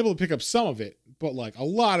 I mean, I'm able to pick up some of it, but like a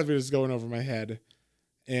lot of it is going over my head.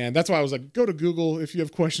 And that's why I was like, go to Google if you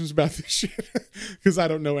have questions about this shit, because I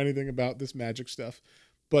don't know anything about this magic stuff.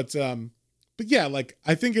 But yeah, like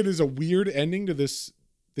I think it is a weird ending to this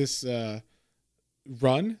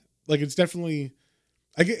run. Like it definitely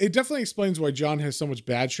explains why John has so much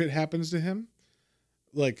bad shit happens to him.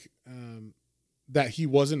 Like that he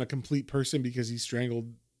wasn't a complete person because he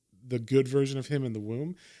strangled the good version of him in the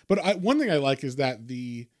womb. But one thing I like is that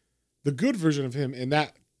the good version of him in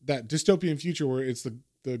that dystopian future where it's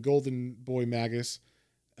the golden boy Magus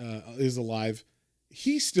is alive,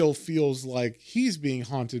 he still feels like he's being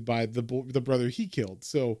haunted by the brother he killed.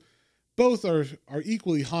 So both are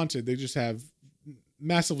equally haunted. They just have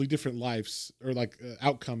massively different lives or like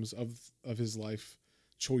outcomes of his life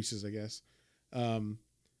choices, I guess.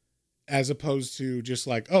 As opposed to just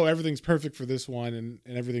like, oh, everything's perfect for this one and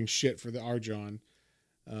everything's shit for the Arjon.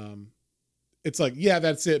 It's like, yeah,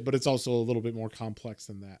 that's it, but it's also a little bit more complex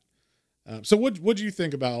than that. So what do you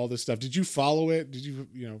think about all this stuff? Did you follow it? Did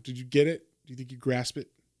you get it? Do you think you grasp it?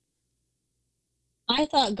 I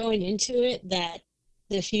thought going into it that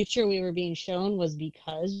the future we were being shown was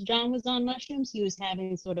because John was on mushrooms. He was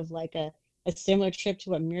having sort of like a similar trip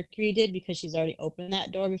to what Mercury did because she's already opened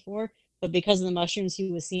that door before. But because of the mushrooms,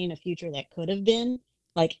 he was seeing a future that could have been.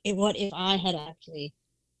 Like, what if I had actually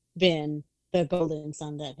been the golden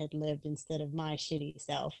son that had lived instead of my shitty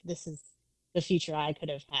self? This is the future I could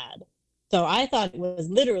have had. So I thought it was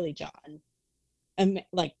literally John,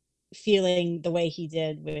 like feeling the way he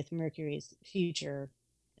did with Mercury's future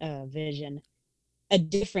vision, a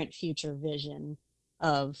different future vision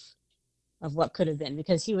of what could have been,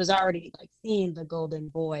 because he was already like seeing the golden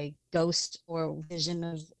boy ghost or vision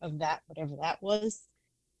of that, whatever that was.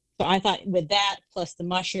 So I thought with that plus the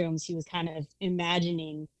mushrooms, he was kind of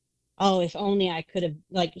imagining, oh, if only I could have,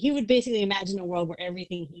 like, he would basically imagine a world where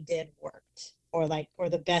everything he did worked or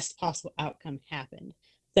the best possible outcome happened.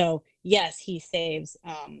 So yes, he saves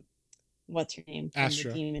what's her name from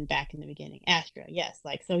Astra. The demon back in the beginning, Astra. Yes,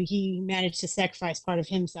 like, so he managed to sacrifice part of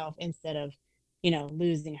himself instead of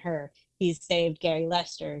losing her. He saved Gary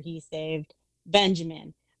Lester. He saved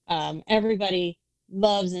Benjamin. Everybody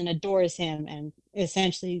loves and adores him and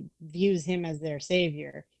essentially views him as their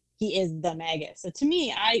savior. He is the Magus. So to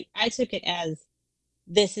me, I took it as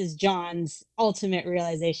this is John's ultimate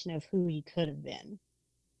realization of who he could have been.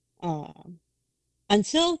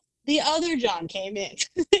 Until the other John came in.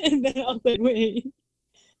 And then I was like, wait.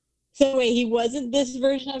 So wait, he wasn't this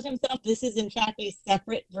version of himself. This is in fact a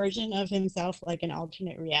separate version of himself, like an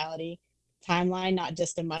alternate reality timeline, not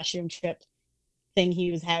just a mushroom trip thing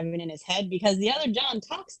he was having in his head, because the other John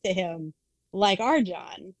talks to him like our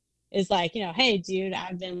John is like, hey dude,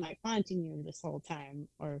 I've been like haunting you this whole time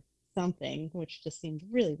or something, which just seemed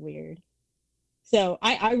really weird. So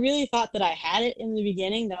I really thought that I had it in the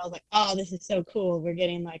beginning, that I was like, oh, this is so cool. We're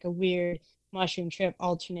getting like a weird mushroom trip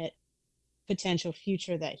alternate potential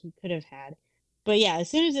future that he could have had. But yeah, as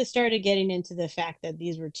soon as it started getting into the fact that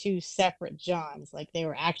these were two separate Johns, like they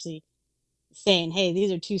were actually saying, hey,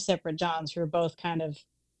 these are two separate Johns who are both kind of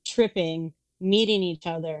tripping, meeting each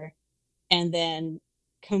other, and then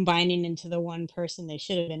combining into the one person they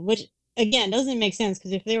should have been, which again doesn't make sense,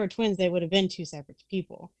 because if they were twins, they would have been two separate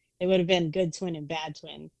people. They would have been good twin and bad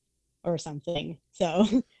twin. or something.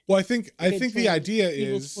 So Well, I think a good the twin, idea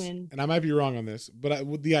evil is, twin. and I might be wrong on this,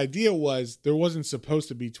 but the idea was there wasn't supposed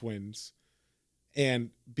to be twins, and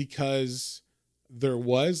because there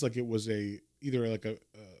was, like, it was either like a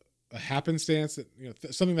happenstance that, you know,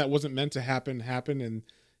 something that wasn't meant to happen happened, and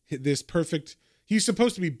this perfect. He's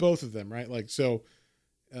supposed to be both of them, right? Like, so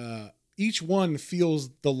each one feels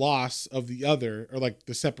the loss of the other, or like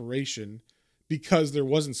the separation, because there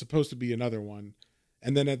wasn't supposed to be another one,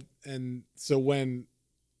 and then and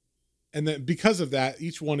then because of that,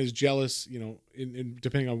 each one is jealous, you know, in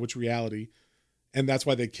depending on which reality, and that's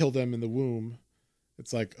why they kill them in the womb.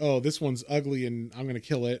 It's like, oh, this one's ugly and I'm gonna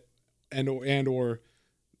kill it, or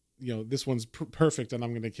you know, this one's perfect and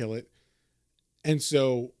I'm gonna kill it, and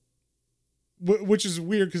so. Which is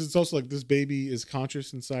weird because it's also like this baby is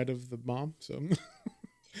conscious inside of the mom, so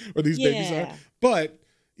or these babies are. But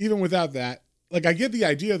even without that, like, I get the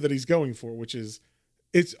idea that he's going for, which is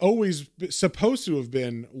it's always supposed to have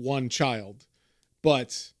been one child,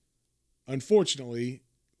 but unfortunately,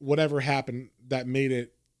 whatever happened that made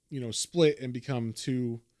it, you know, split and become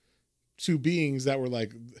two beings that were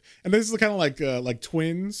like, and this is kind of like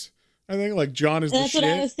twins. I think, like, John is That's the shit.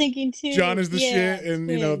 what I was thinking too. John is the shit, and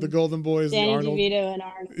twins. you know, the Golden Boys, Danny the Arnold. DeVito and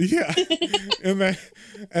Arnold. Yeah,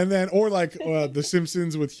 and then, or like the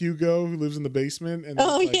Simpsons with Hugo, who lives in the basement. And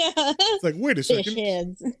it's like, wait a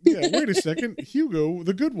second. Yeah, wait a second. Hugo,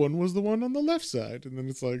 the good one, was the one on the left side, and then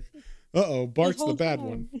it's like, Bart's the bad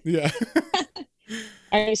one. Yeah.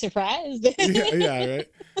 Are you surprised? yeah, right.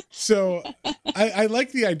 So I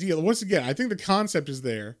like the idea. Once again, I think the concept is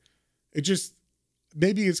there. It just.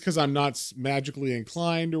 Maybe it's because I'm not magically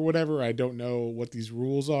inclined or whatever. I don't know what these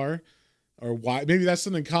rules are or why. Maybe that's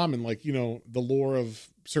something common, like, you know, the lore of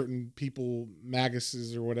certain people,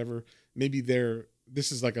 maguses or whatever. Maybe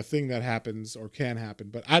this is like a thing that happens or can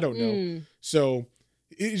happen, but I don't know. So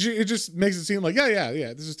it just makes it seem like, yeah,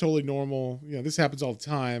 this is totally normal. You know, this happens all the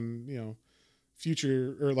time, you know,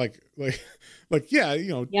 future or like, yeah, you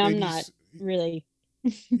know. Yeah, I'm not really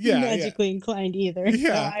magically inclined either.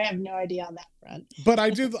 Yeah. So I have no idea on that front. But I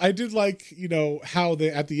did like, you know, how they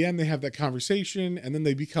at the end they have that conversation and then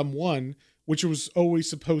they become one, which was always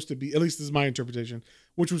supposed to be, at least this is my interpretation,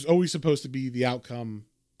 which was always supposed to be the outcome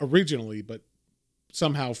originally, but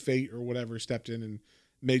somehow fate or whatever stepped in and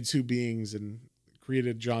made two beings and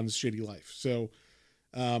created John's shitty life. So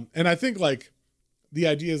and I think, like, the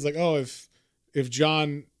idea is like, oh, if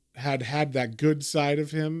John had that good side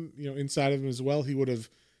of him, you know, inside of him as well, he would have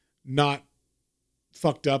not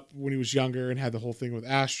fucked up when he was younger and had the whole thing with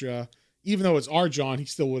Astra. Even though it's our John, he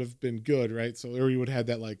still would have been good, right? So, or he would have had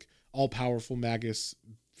that, like, all-powerful Magus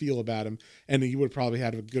feel about him, and he would probably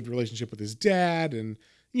had a good relationship with his dad and,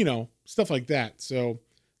 you know, stuff like that. So,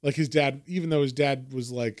 like, his dad, even though his dad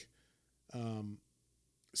was, like,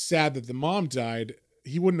 sad that the mom died,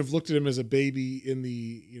 he wouldn't have looked at him as a baby in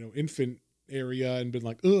the, you know, infant area and been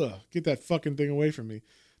like, ugh, get that fucking thing away from me.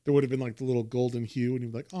 There would have been like the little golden hue, and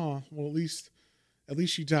he'd be like, oh, well, at least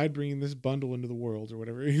she died bringing this bundle into the world or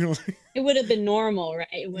whatever, you know. It would have been normal, right?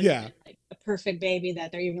 It would have been like a perfect baby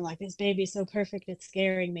that they're even like, this baby's so perfect, it's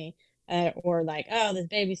scaring me. Or like, oh, this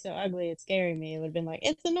baby's so ugly, it's scaring me. It would have been like,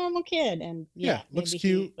 it's a normal kid. And looks cute.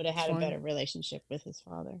 He would have had a better relationship with his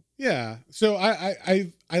father. Yeah. So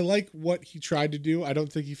I like what he tried to do. I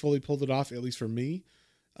don't think he fully pulled it off, at least for me.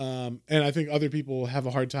 And I think other people have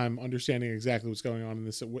a hard time understanding exactly what's going on in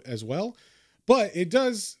this as well. But it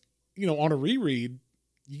does, you know, on a reread,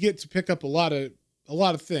 you get to pick up a lot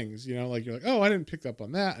of things, you know, like you're like, oh, I didn't pick up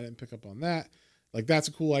on that. I didn't pick up on that. Like, that's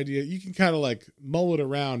a cool idea. You can kind of like mull it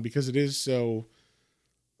around because it is so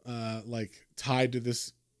like tied to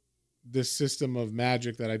this system of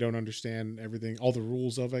magic that I don't understand everything, all the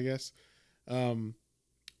rules of, I guess.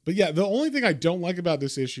 But yeah, the only thing I don't like about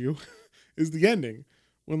this issue is the ending.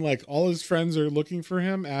 When, like, all his friends are looking for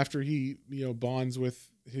him after he, you know, bonds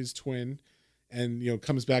with his twin and, you know,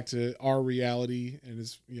 comes back to our reality, and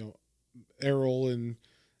his, you know, Errol and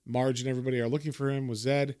Marge and everybody are looking for him with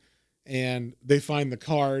Zed, and they find the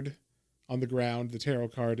card on the ground, the tarot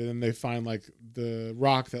card, and then they find, like, the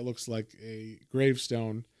rock that looks like a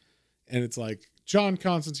gravestone, and it's like, John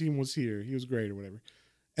Constantine was here, he was great or whatever.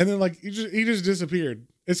 And then, like, he just disappeared.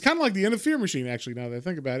 It's kind of like the end of Fear Machine, actually, now that I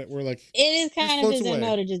think about it, where, like, it is kind of his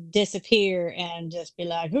MO to just disappear and just be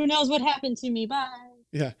like, who knows what happened to me, bye.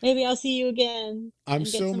 Yeah. Maybe I'll see you again. I'm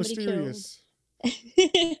so mysterious.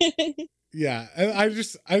 Yeah. And I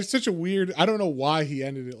was such a weird, I don't know why he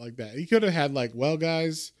ended it like that. He could have had, like, well,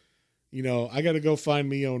 guys, you know, I got to go find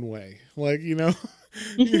me own way. Like, you know,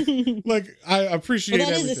 Like, I appreciate Well,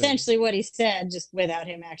 that is everything. essentially what he said, just without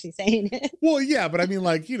him actually saying it. Well, yeah, but I mean,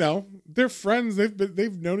 like, you know, they're friends.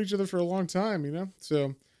 They've known each other for a long time, you know.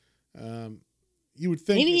 So, you would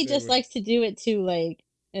think Maybe that he they just would. likes to do it to like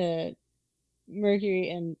Mercury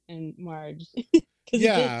and Marge because it did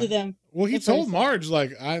Yeah. to them Well, he the told first time. Marge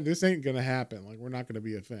like, this ain't gonna happen. Like, we're not gonna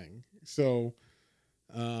be a thing. So,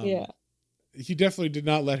 Yeah. he definitely did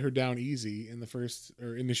not let her down easy in the first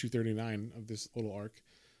or in issue 39 of this little arc.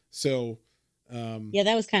 So, Yeah,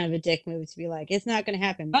 that was kind of a dick move to be like, it's not going to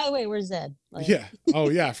happen. By the way, where's Zed? Like, yeah. Oh,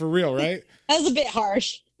 yeah, for real, right? that was a bit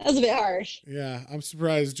harsh. That was a bit harsh. Yeah, I'm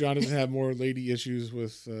surprised John doesn't have more lady issues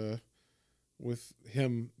with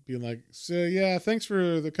him being like, so yeah, thanks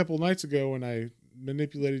for the couple nights ago when I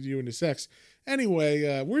manipulated you into sex.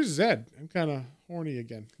 Anyway, where's Zed? I'm kind of horny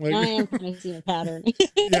again. Like, I am kind of seeing a pattern.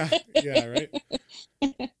 yeah, right.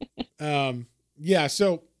 Yeah.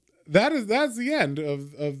 So that's the end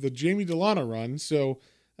of the Jamie Delano run. So,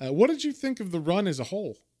 what did you think of the run as a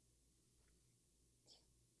whole?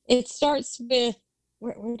 It starts with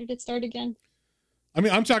where did it start again? I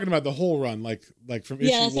mean, I'm talking about the whole run, like from issue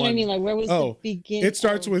Yeah, that's one. what I mean. Like, where was the beginning? It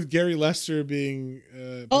starts with Gary Lester being.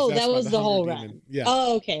 Oh, possessed that by was the whole Hunger run. Demon. Yeah.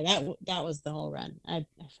 Oh, okay. That was the whole run. I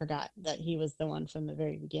forgot that he was the one from the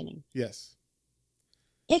very beginning. Yes.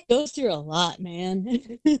 It goes through a lot,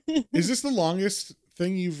 man. Is this the longest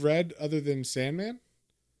thing you've read other than Sandman?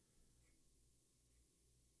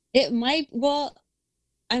 It might. Well,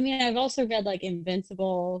 I mean, I've also read like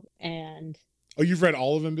Invincible and. Oh, you've read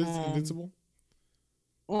all of Invincible?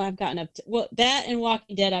 Well, I've gotten up to that and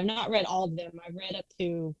Walking Dead. I've not read all of them. I've read up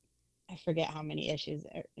to I forget how many issues,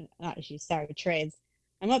 not issues. Sorry, trades.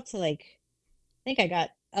 I'm up to like I think I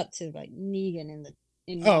got up to like Negan in.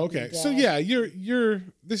 Oh, Walking okay. Dead. So yeah, you're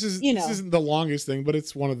this isn't the longest thing, but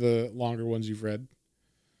it's one of the longer ones you've read.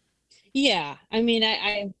 Yeah, I mean,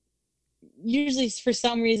 I usually for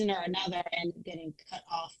some reason or another I end up getting cut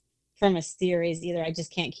off from a series. Either I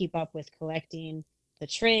just can't keep up with collecting the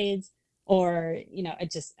trades, or I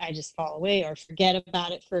just fall away or forget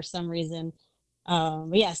about it for some reason. But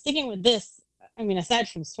yeah, sticking with this, I mean, aside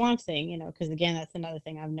from Swamp Thing, because again, that's another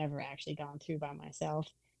thing I've never actually gone through by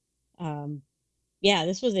myself. Yeah,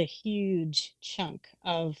 this was a huge chunk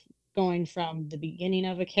of going from the beginning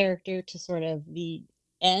of a character to sort of the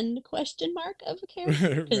end question mark of a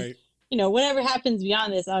character. Right. Whatever happens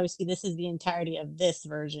beyond this, obviously, this is the entirety of this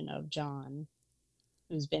version of John,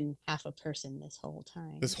 who's been half a person this whole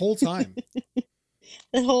time. This whole time.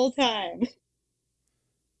 The whole time.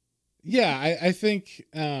 Yeah, I think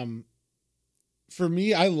for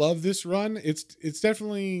me, I love this run. It's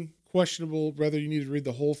definitely questionable whether you need to read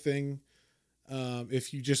the whole thing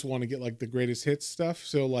if you just want to get like the greatest hits stuff.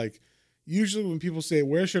 So like usually when people say,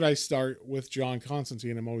 where should I start with John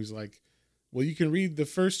Constantine? I'm always like, well, you can read the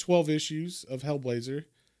first 12 issues of Hellblazer,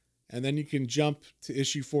 and then you can jump to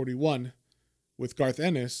issue 41 with Garth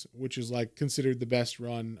Ennis, which is like considered the best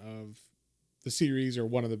run of the series or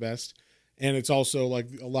one of the best. And it's also like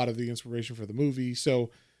a lot of the inspiration for the movie.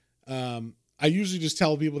 So I usually just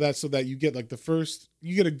tell people that so that you get like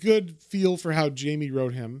you get a good feel for how Jamie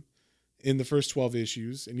wrote him in the first 12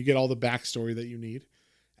 issues, and you get all the backstory that you need.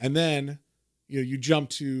 And then you jump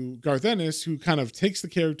to Garth Ennis, who kind of takes the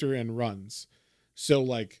character and runs. So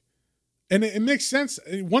like, and it makes sense.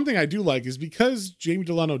 One thing I do like is because Jamie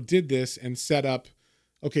Delano did this and set up,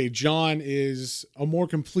 okay, John is a more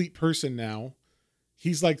complete person now.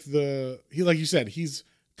 He's like like you said, he's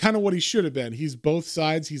kind of what he should have been. He's both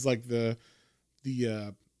sides. He's like the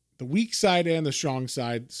weak side and the strong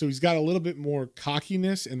side. So he's got a little bit more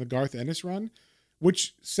cockiness in the Garth Ennis run,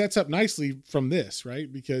 which sets up nicely from this, right?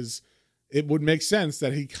 Because it would make sense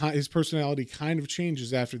that his personality kind of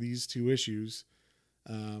changes after these two issues.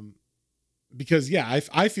 Because yeah,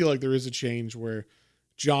 I feel like there is a change where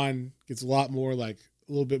John gets a lot more like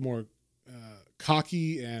a little bit more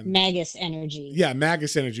cocky and Magus energy. Yeah,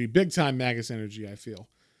 Magus energy, big time Magus energy. I feel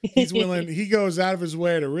he's willing. He goes out of his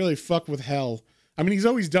way to really fuck with hell. I mean, he's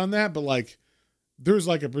always done that, but like there's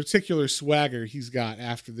like a particular swagger he's got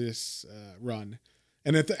after this run,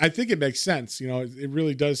 and I think it makes sense. It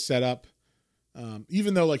really does set up.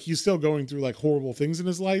 Even though like he's still going through like horrible things in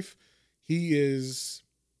his life, he is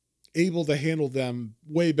able to handle them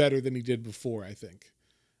way better than he did before, I think.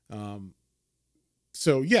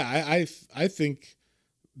 So yeah, I think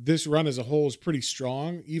this run as a whole is pretty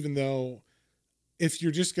strong, even though if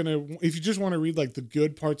you just want to read like the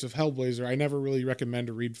good parts of Hellblazer, I never really recommend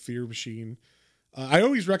to read Fear Machine. I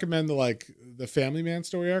always recommend the Family Man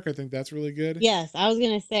story arc. I think that's really good. Yes, I was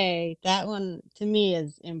going to say that one to me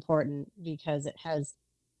is important because it has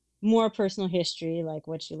more personal history, like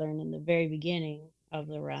what you learn in the very beginning. of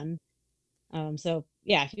the run. So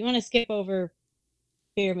yeah, if you want to skip over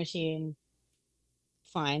Fear Machine,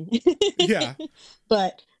 fine. Yeah.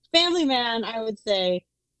 But Family Man, I would say,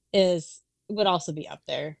 is would also be up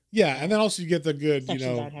there. Yeah, and then also you get the good,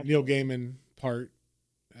 Sections I'd have Neil to read. Gaiman part,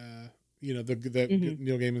 the Hmm.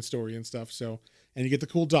 Neil Gaiman story and stuff. So, and you get the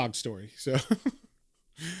cool dog story. So,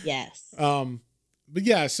 Yes. but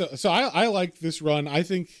yeah, so I like this run. I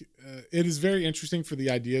think it is very interesting for the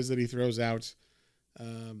ideas that he throws out.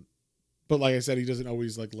 But like I said, he doesn't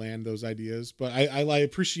always like land those ideas. But I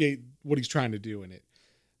appreciate what he's trying to do in it,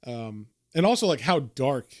 and also like how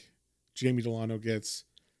dark Jamie Delano gets.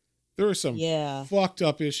 There are some Yeah. fucked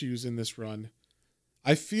up issues in this run.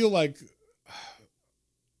 I feel like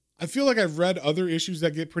I've read other issues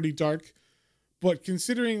that get pretty dark, but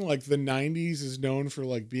considering like the 90s is known for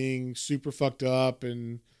like being super fucked up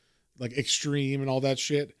and like extreme and all that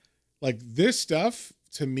shit, like this stuff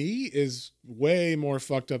to me is way more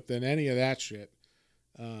fucked up than any of that shit.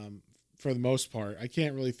 For the most part, I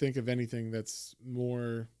can't really think of anything that's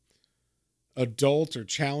more adult or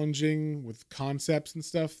challenging with concepts and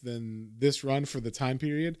stuff than this run for the time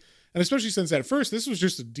period. And especially since at first this was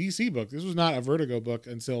just a DC book. This was not a Vertigo book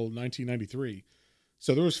until 1993.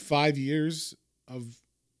 So there was 5 years of,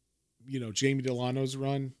 Jamie Delano's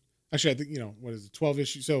run. Actually, I think, what is it, 12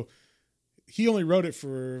 issues. So he only wrote it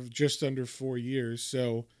for just under 4 years.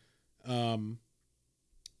 So that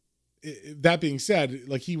being said,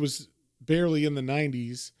 like he was barely in the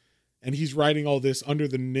 90s and he's writing all this under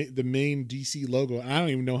the main DC logo. And I don't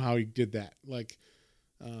even know how he did that. Like,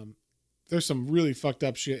 there's some really fucked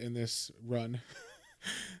up shit in this run.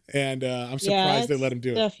 And I'm surprised they let him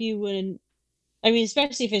do it. Stuff you wouldn't. I mean,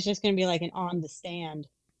 especially if it's just going to be like an on the stand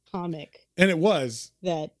comic. And it was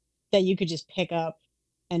that you could just pick up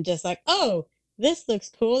and just like, oh, this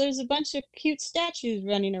looks cool. There's a bunch of cute statues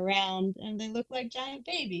running around and they look like giant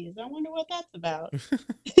babies. I wonder what that's about.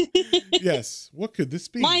 Yes. What could this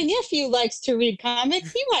be? My nephew likes to read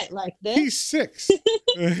comics. He might like this. He's 6.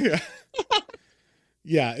 Yeah.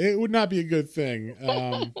 Yeah, it would not be a good thing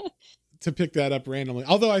to pick that up randomly.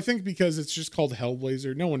 Although I think because it's just called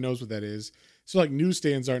Hellblazer, no one knows what that is. So like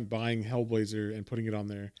newsstands aren't buying Hellblazer and putting it on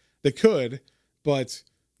there. They could, but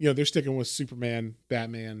they're sticking with Superman,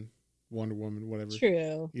 Batman, Wonder Woman, whatever.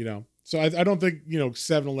 True. So I don't think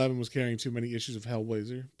 7-Eleven was carrying too many issues of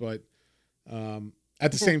Hellblazer, but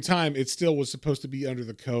at the same time, it still was supposed to be under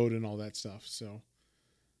the code and all that stuff. So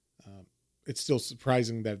it's still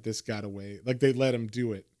surprising that this got away. Like they let him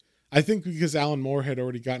do it. I think because Alan Moore had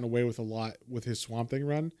already gotten away with a lot with his Swamp Thing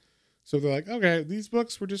run. So they're like, okay, these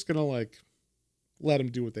books, we're just going to like let them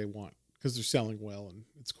do what they want because they're selling well and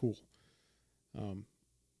it's cool.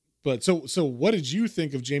 But so what did you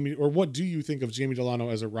think of Jamie, or what do you think of Jamie Delano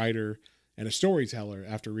as a writer and a storyteller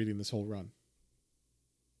after reading this whole run?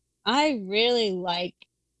 I really like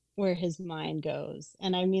where his mind goes.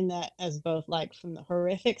 And I mean that as both like from the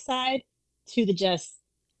horrific side to the just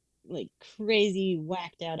like crazy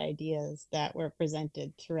whacked out ideas that were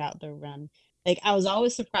presented throughout the run. Like I was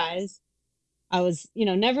always surprised. I was,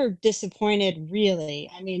 never disappointed really.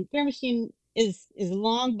 I mean, Fear Machine is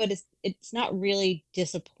long, but it's not really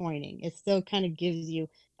disappointing. It still kind of gives you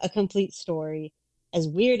a complete story. As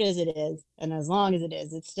weird as it is, and as long as it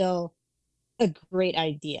is, it's still a great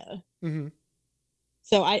idea. Mm-hmm.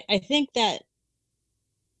 So I think that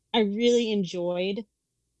I really enjoyed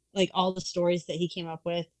like all the stories that he came up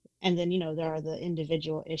with. And then, there are the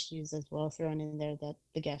individual issues as well thrown in there that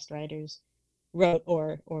the guest writers wrote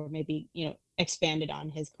or maybe, expanded on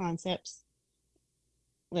his concepts,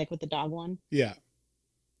 like with the dog one. Yeah.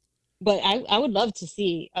 But I would love to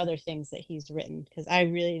see other things that he's written because I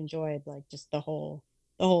really enjoyed like just the whole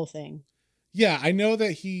thing. Yeah, I know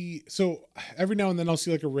that so every now and then I'll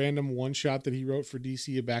see like a random one shot that he wrote for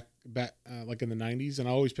DC back like in the 90s, and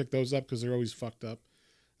I always pick those up because they're always fucked up.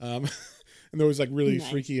 And they're always like really Nice.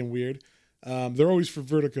 freaky and weird. They're always for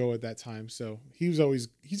Vertigo at that time. So he's always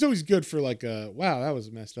good for like wow, that was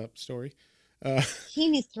a messed up story. He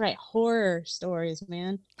needs to write horror stories,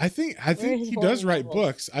 man. I think he does write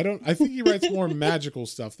books. I think he writes more magical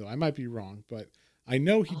stuff though. I might be wrong, but I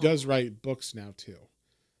know he does write books now too.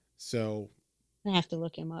 So I have to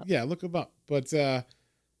look him up. Yeah, look him up. But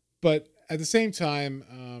at the same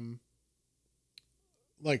time,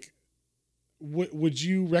 like, would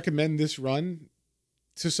you recommend this run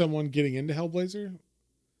to someone getting into Hellblazer?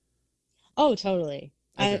 Oh, totally.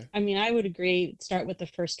 Okay. I mean, I would agree. Start with the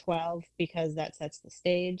first 12 because that sets the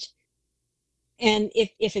stage. And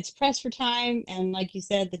if it's pressed for time, and like you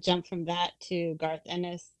said, the jump from that to Garth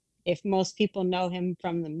Ennis, if most people know him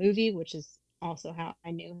from the movie, which is also how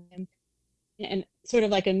I knew him, and sort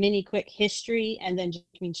of like a mini quick history, and then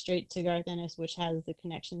jumping straight to Garth Ennis, which has the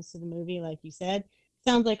connections to the movie, like you said,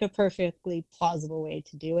 sounds like a perfectly plausible way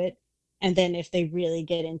to do it. And then if they really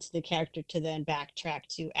get into the character to then backtrack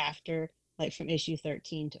to after, like from issue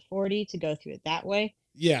 13 to 40, to go through it that way.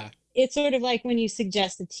 Yeah. It's sort of like when you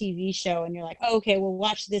suggest a TV show and you're like, oh, okay, well,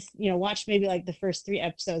 watch this, watch maybe like the first 3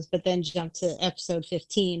 episodes, but then jump to episode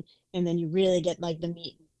 15, and then you really get like the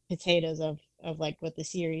meat and potatoes of like what the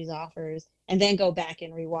series offers, and then go back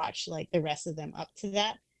and rewatch like the rest of them up to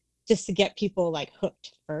that, just to get people like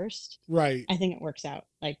hooked first. Right. I think it works out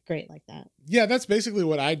like great like that. Yeah, that's basically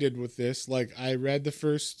what I did with this. Like, I read the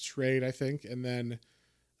first trade, I think, and then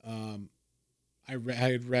I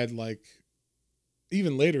had read like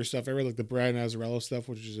even later stuff. I read like the Brad Azzarello stuff,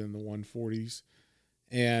 which is in the 140s.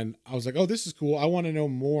 And I was like, oh, this is cool. I want to know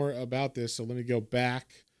more about this. So let me go back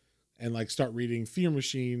and like start reading Fear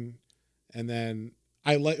Machine. And then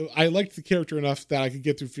I liked the character enough that I could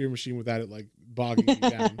get through Fear Machine without it like bogging me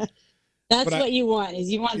down. That's what you want, is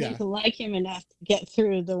you want them to like him enough to get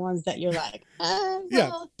through the ones that you're like, well,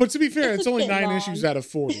 yeah. But to be fair, it's only 9 long. issues out of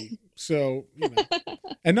 40. So,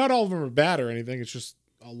 and not all of them are bad or anything. It's just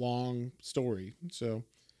a long story. So,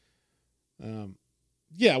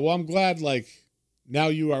 yeah, well, I'm glad like now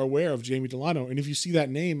you are aware of Jamie Delano. And if you see that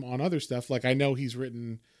name on other stuff, like I know he's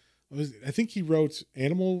written, I think he wrote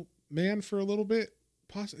Animal Man for a little bit.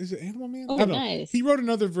 Is it Animal Man? Oh, I don't know. nice. He wrote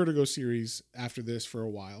another Vertigo series after this for a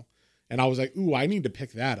while. And I was like, ooh, I need to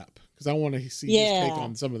pick that up because I want to see his take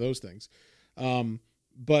on some of those things.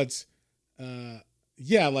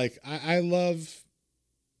 Yeah, like I love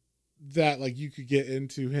that like you could get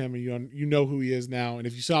into him and you know who he is now. And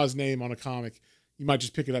if you saw his name on a comic, you might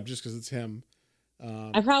just pick it up just because it's him.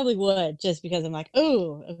 I probably would, just because I'm like,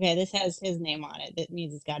 oh, okay, this has his name on it. That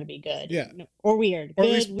means it's got to be good. Yeah. Or weird. Or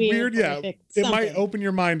good, at least weird, yeah. Perfect, it might open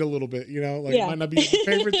your mind a little bit, like it might not be your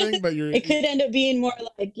favorite thing, but it could end up being more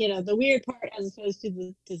like, the weird part as opposed to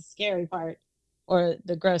the scary part or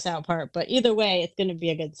the gross out part. But either way, it's going to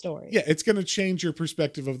be a good story. Yeah, it's going to change your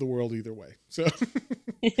perspective of the world either way. So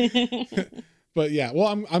but yeah,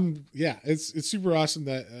 well, it's super awesome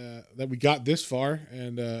that we got this far,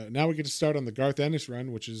 and now we get to start on the Garth Ennis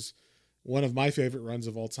run, which is one of my favorite runs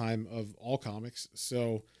of all time of all comics.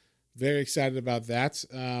 So very excited about that.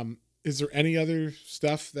 Is there any other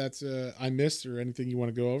stuff that I missed or anything you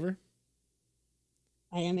want to go over?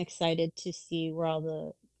 I am excited to see where all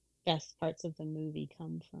the best parts of the movie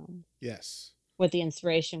come from. Yes. What the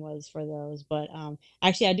inspiration was for those, but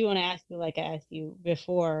actually, I do want to ask you, like I asked you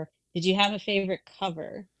before. Did you have a favorite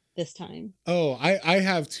cover this time? Oh, I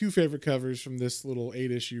have 2 favorite covers from this little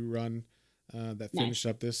 8-issue run that finished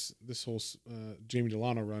up this whole Jamie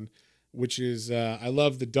Delano run, which is I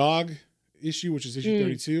love the dog issue, which is issue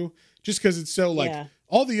 32, just because it's so like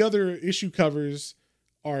all the other issue covers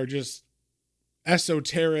are just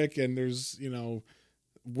esoteric and there's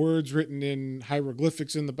words written in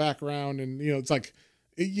hieroglyphics in the background, and it's like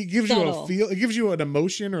it gives Subtle. you it gives you an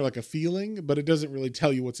emotion or like a feeling, but it doesn't really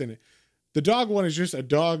tell you what's in it. The dog one is just a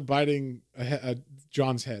dog biting a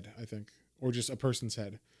John's head, I think, or just a person's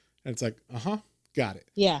head, and it's like, got it.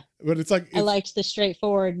 Yeah, but it's like I liked the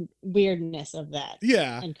straightforward weirdness of that.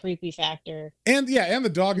 Yeah, and creepy factor. And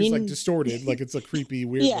the dog is like distorted, like it's a creepy,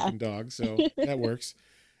 weird looking dog, so that works.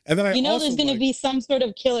 And then there's going to be some sort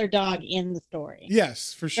of killer dog in the story.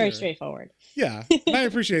 Yes, for sure. Very straightforward. Yeah, and I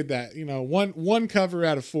appreciate that. one cover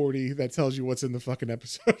out of 40 that tells you what's in the fucking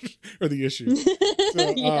episode or the issue.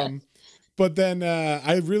 So, but then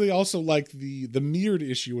I really also like the mirrored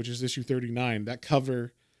issue, which is issue 39. That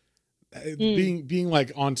cover being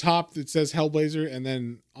like on top it says Hellblazer, and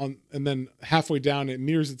then halfway down it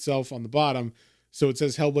mirrors itself on the bottom, so it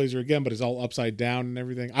says Hellblazer again, but it's all upside down and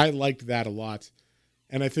everything. I liked that a lot.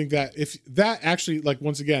 And I think that if that actually, like,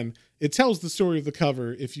 once again, it tells the story of the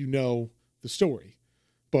cover if you know the story.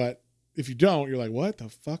 But if you don't, you're like, what the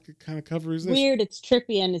fuck kind of cover is this? Weird, it's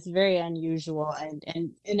trippy, and it's very unusual,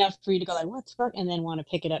 and enough for you to go like, what the fuck? And then want to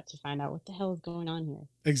pick it up to find out what the hell is going on here.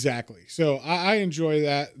 Exactly. So I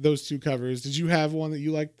enjoy those 2 covers. Did you have one that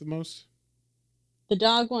you liked the most? The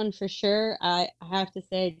dog one for sure. I have to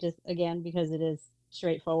say, just again, because it is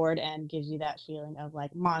straightforward and gives you that feeling of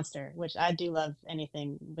like monster, which I do love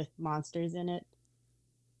anything with monsters in it.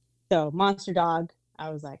 So monster dog, I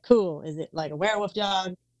was like, cool. Is it like a werewolf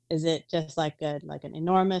dog? Is it just like an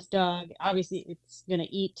enormous dog? Obviously it's gonna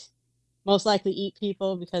most likely eat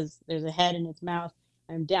people because there's a head in its mouth.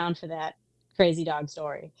 I'm down for that crazy dog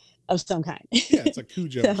story of some kind. Yeah, it's like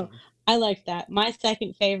Cujo. So I like that. My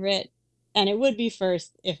second favorite, and it would be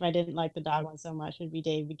first if I didn't like the dog one so much, would be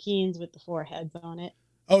David Keene's with the 4 heads on it.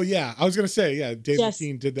 Oh, yeah. I was going to say, yeah, David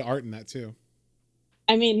Keene did the art in that too.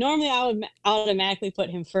 I mean, normally I would automatically put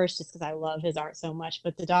him first just because I love his art so much,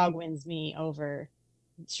 but the dog wins me over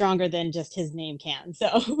stronger than just his name can.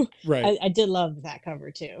 So Right. I did love that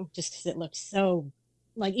cover too, just because it looked so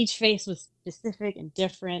like each face was specific and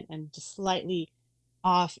different and just slightly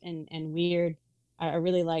off and weird. I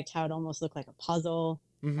really liked how it almost looked like a puzzle.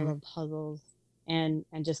 I Hmm. love puzzles and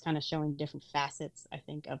just kind of showing different facets. I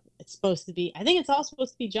think of it's supposed to be. I think it's all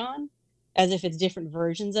supposed to be John, as if it's different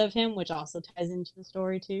versions of him, which also ties into the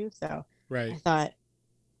story too. So I Right. thought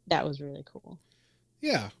that was really cool.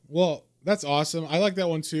 Yeah. Well, that's awesome. I like that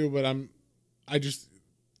one too, but I just,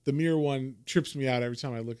 the mirror one trips me out every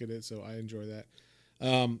time I look at it. So I enjoy that.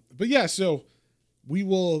 But yeah, so we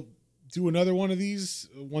will do another one of these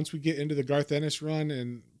once we get into the Garth Ennis run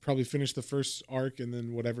and probably finish the first arc and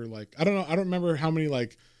then whatever. Like, I don't know. I don't remember how many,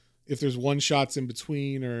 like, if there's one shots in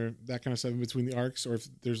between or that kind of stuff in between the arcs, or if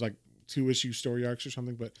there's like 2-issue story arcs or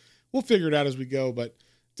something, but we'll figure it out as we go. But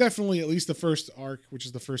definitely at least the first arc, which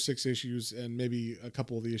is the first 6 issues, and maybe a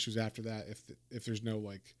couple of the issues after that, if there's no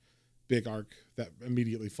like big arc that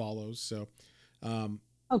immediately follows. So,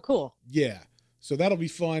 Oh, cool. yeah, so that'll be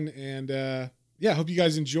fun. And yeah, hope you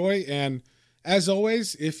guys enjoy. And as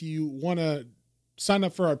always, if you want to sign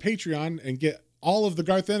up for our Patreon and get all of the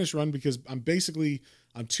Garth Ennis run, because I'm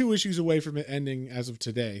 2 issues away from it ending as of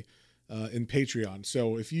today in Patreon.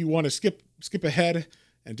 So if you want to skip ahead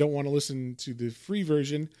and don't want to listen to the free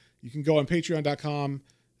version, you can go on patreon.com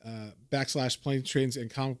 / planes, trains, and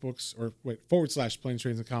comic books, or wait, / planes,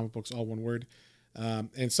 trains, and comic books, all one word,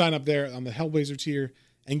 and sign up there on the Hellblazer tier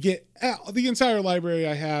and get the entire library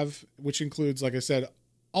I have, which includes, like I said,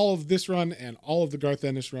 all of this run and all of the Garth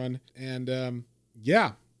Ennis run. And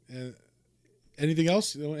yeah, anything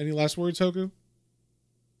else? Any last words, Hoku?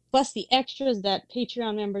 Plus the extras that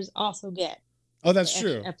Patreon members also get. Oh, that's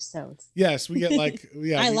Extra true. episodes. Yes, we get like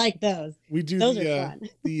I like those. We do Those the are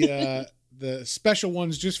fun. the special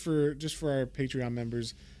ones just for our Patreon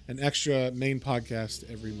members, an extra main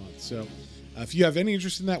podcast every month. So if you have any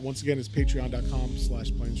interest in that, once again, it's patreon.com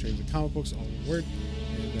 / planes, trains, and comic books, all one word.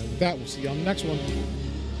 And with that, we'll see you on the next one.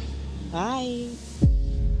 Bye.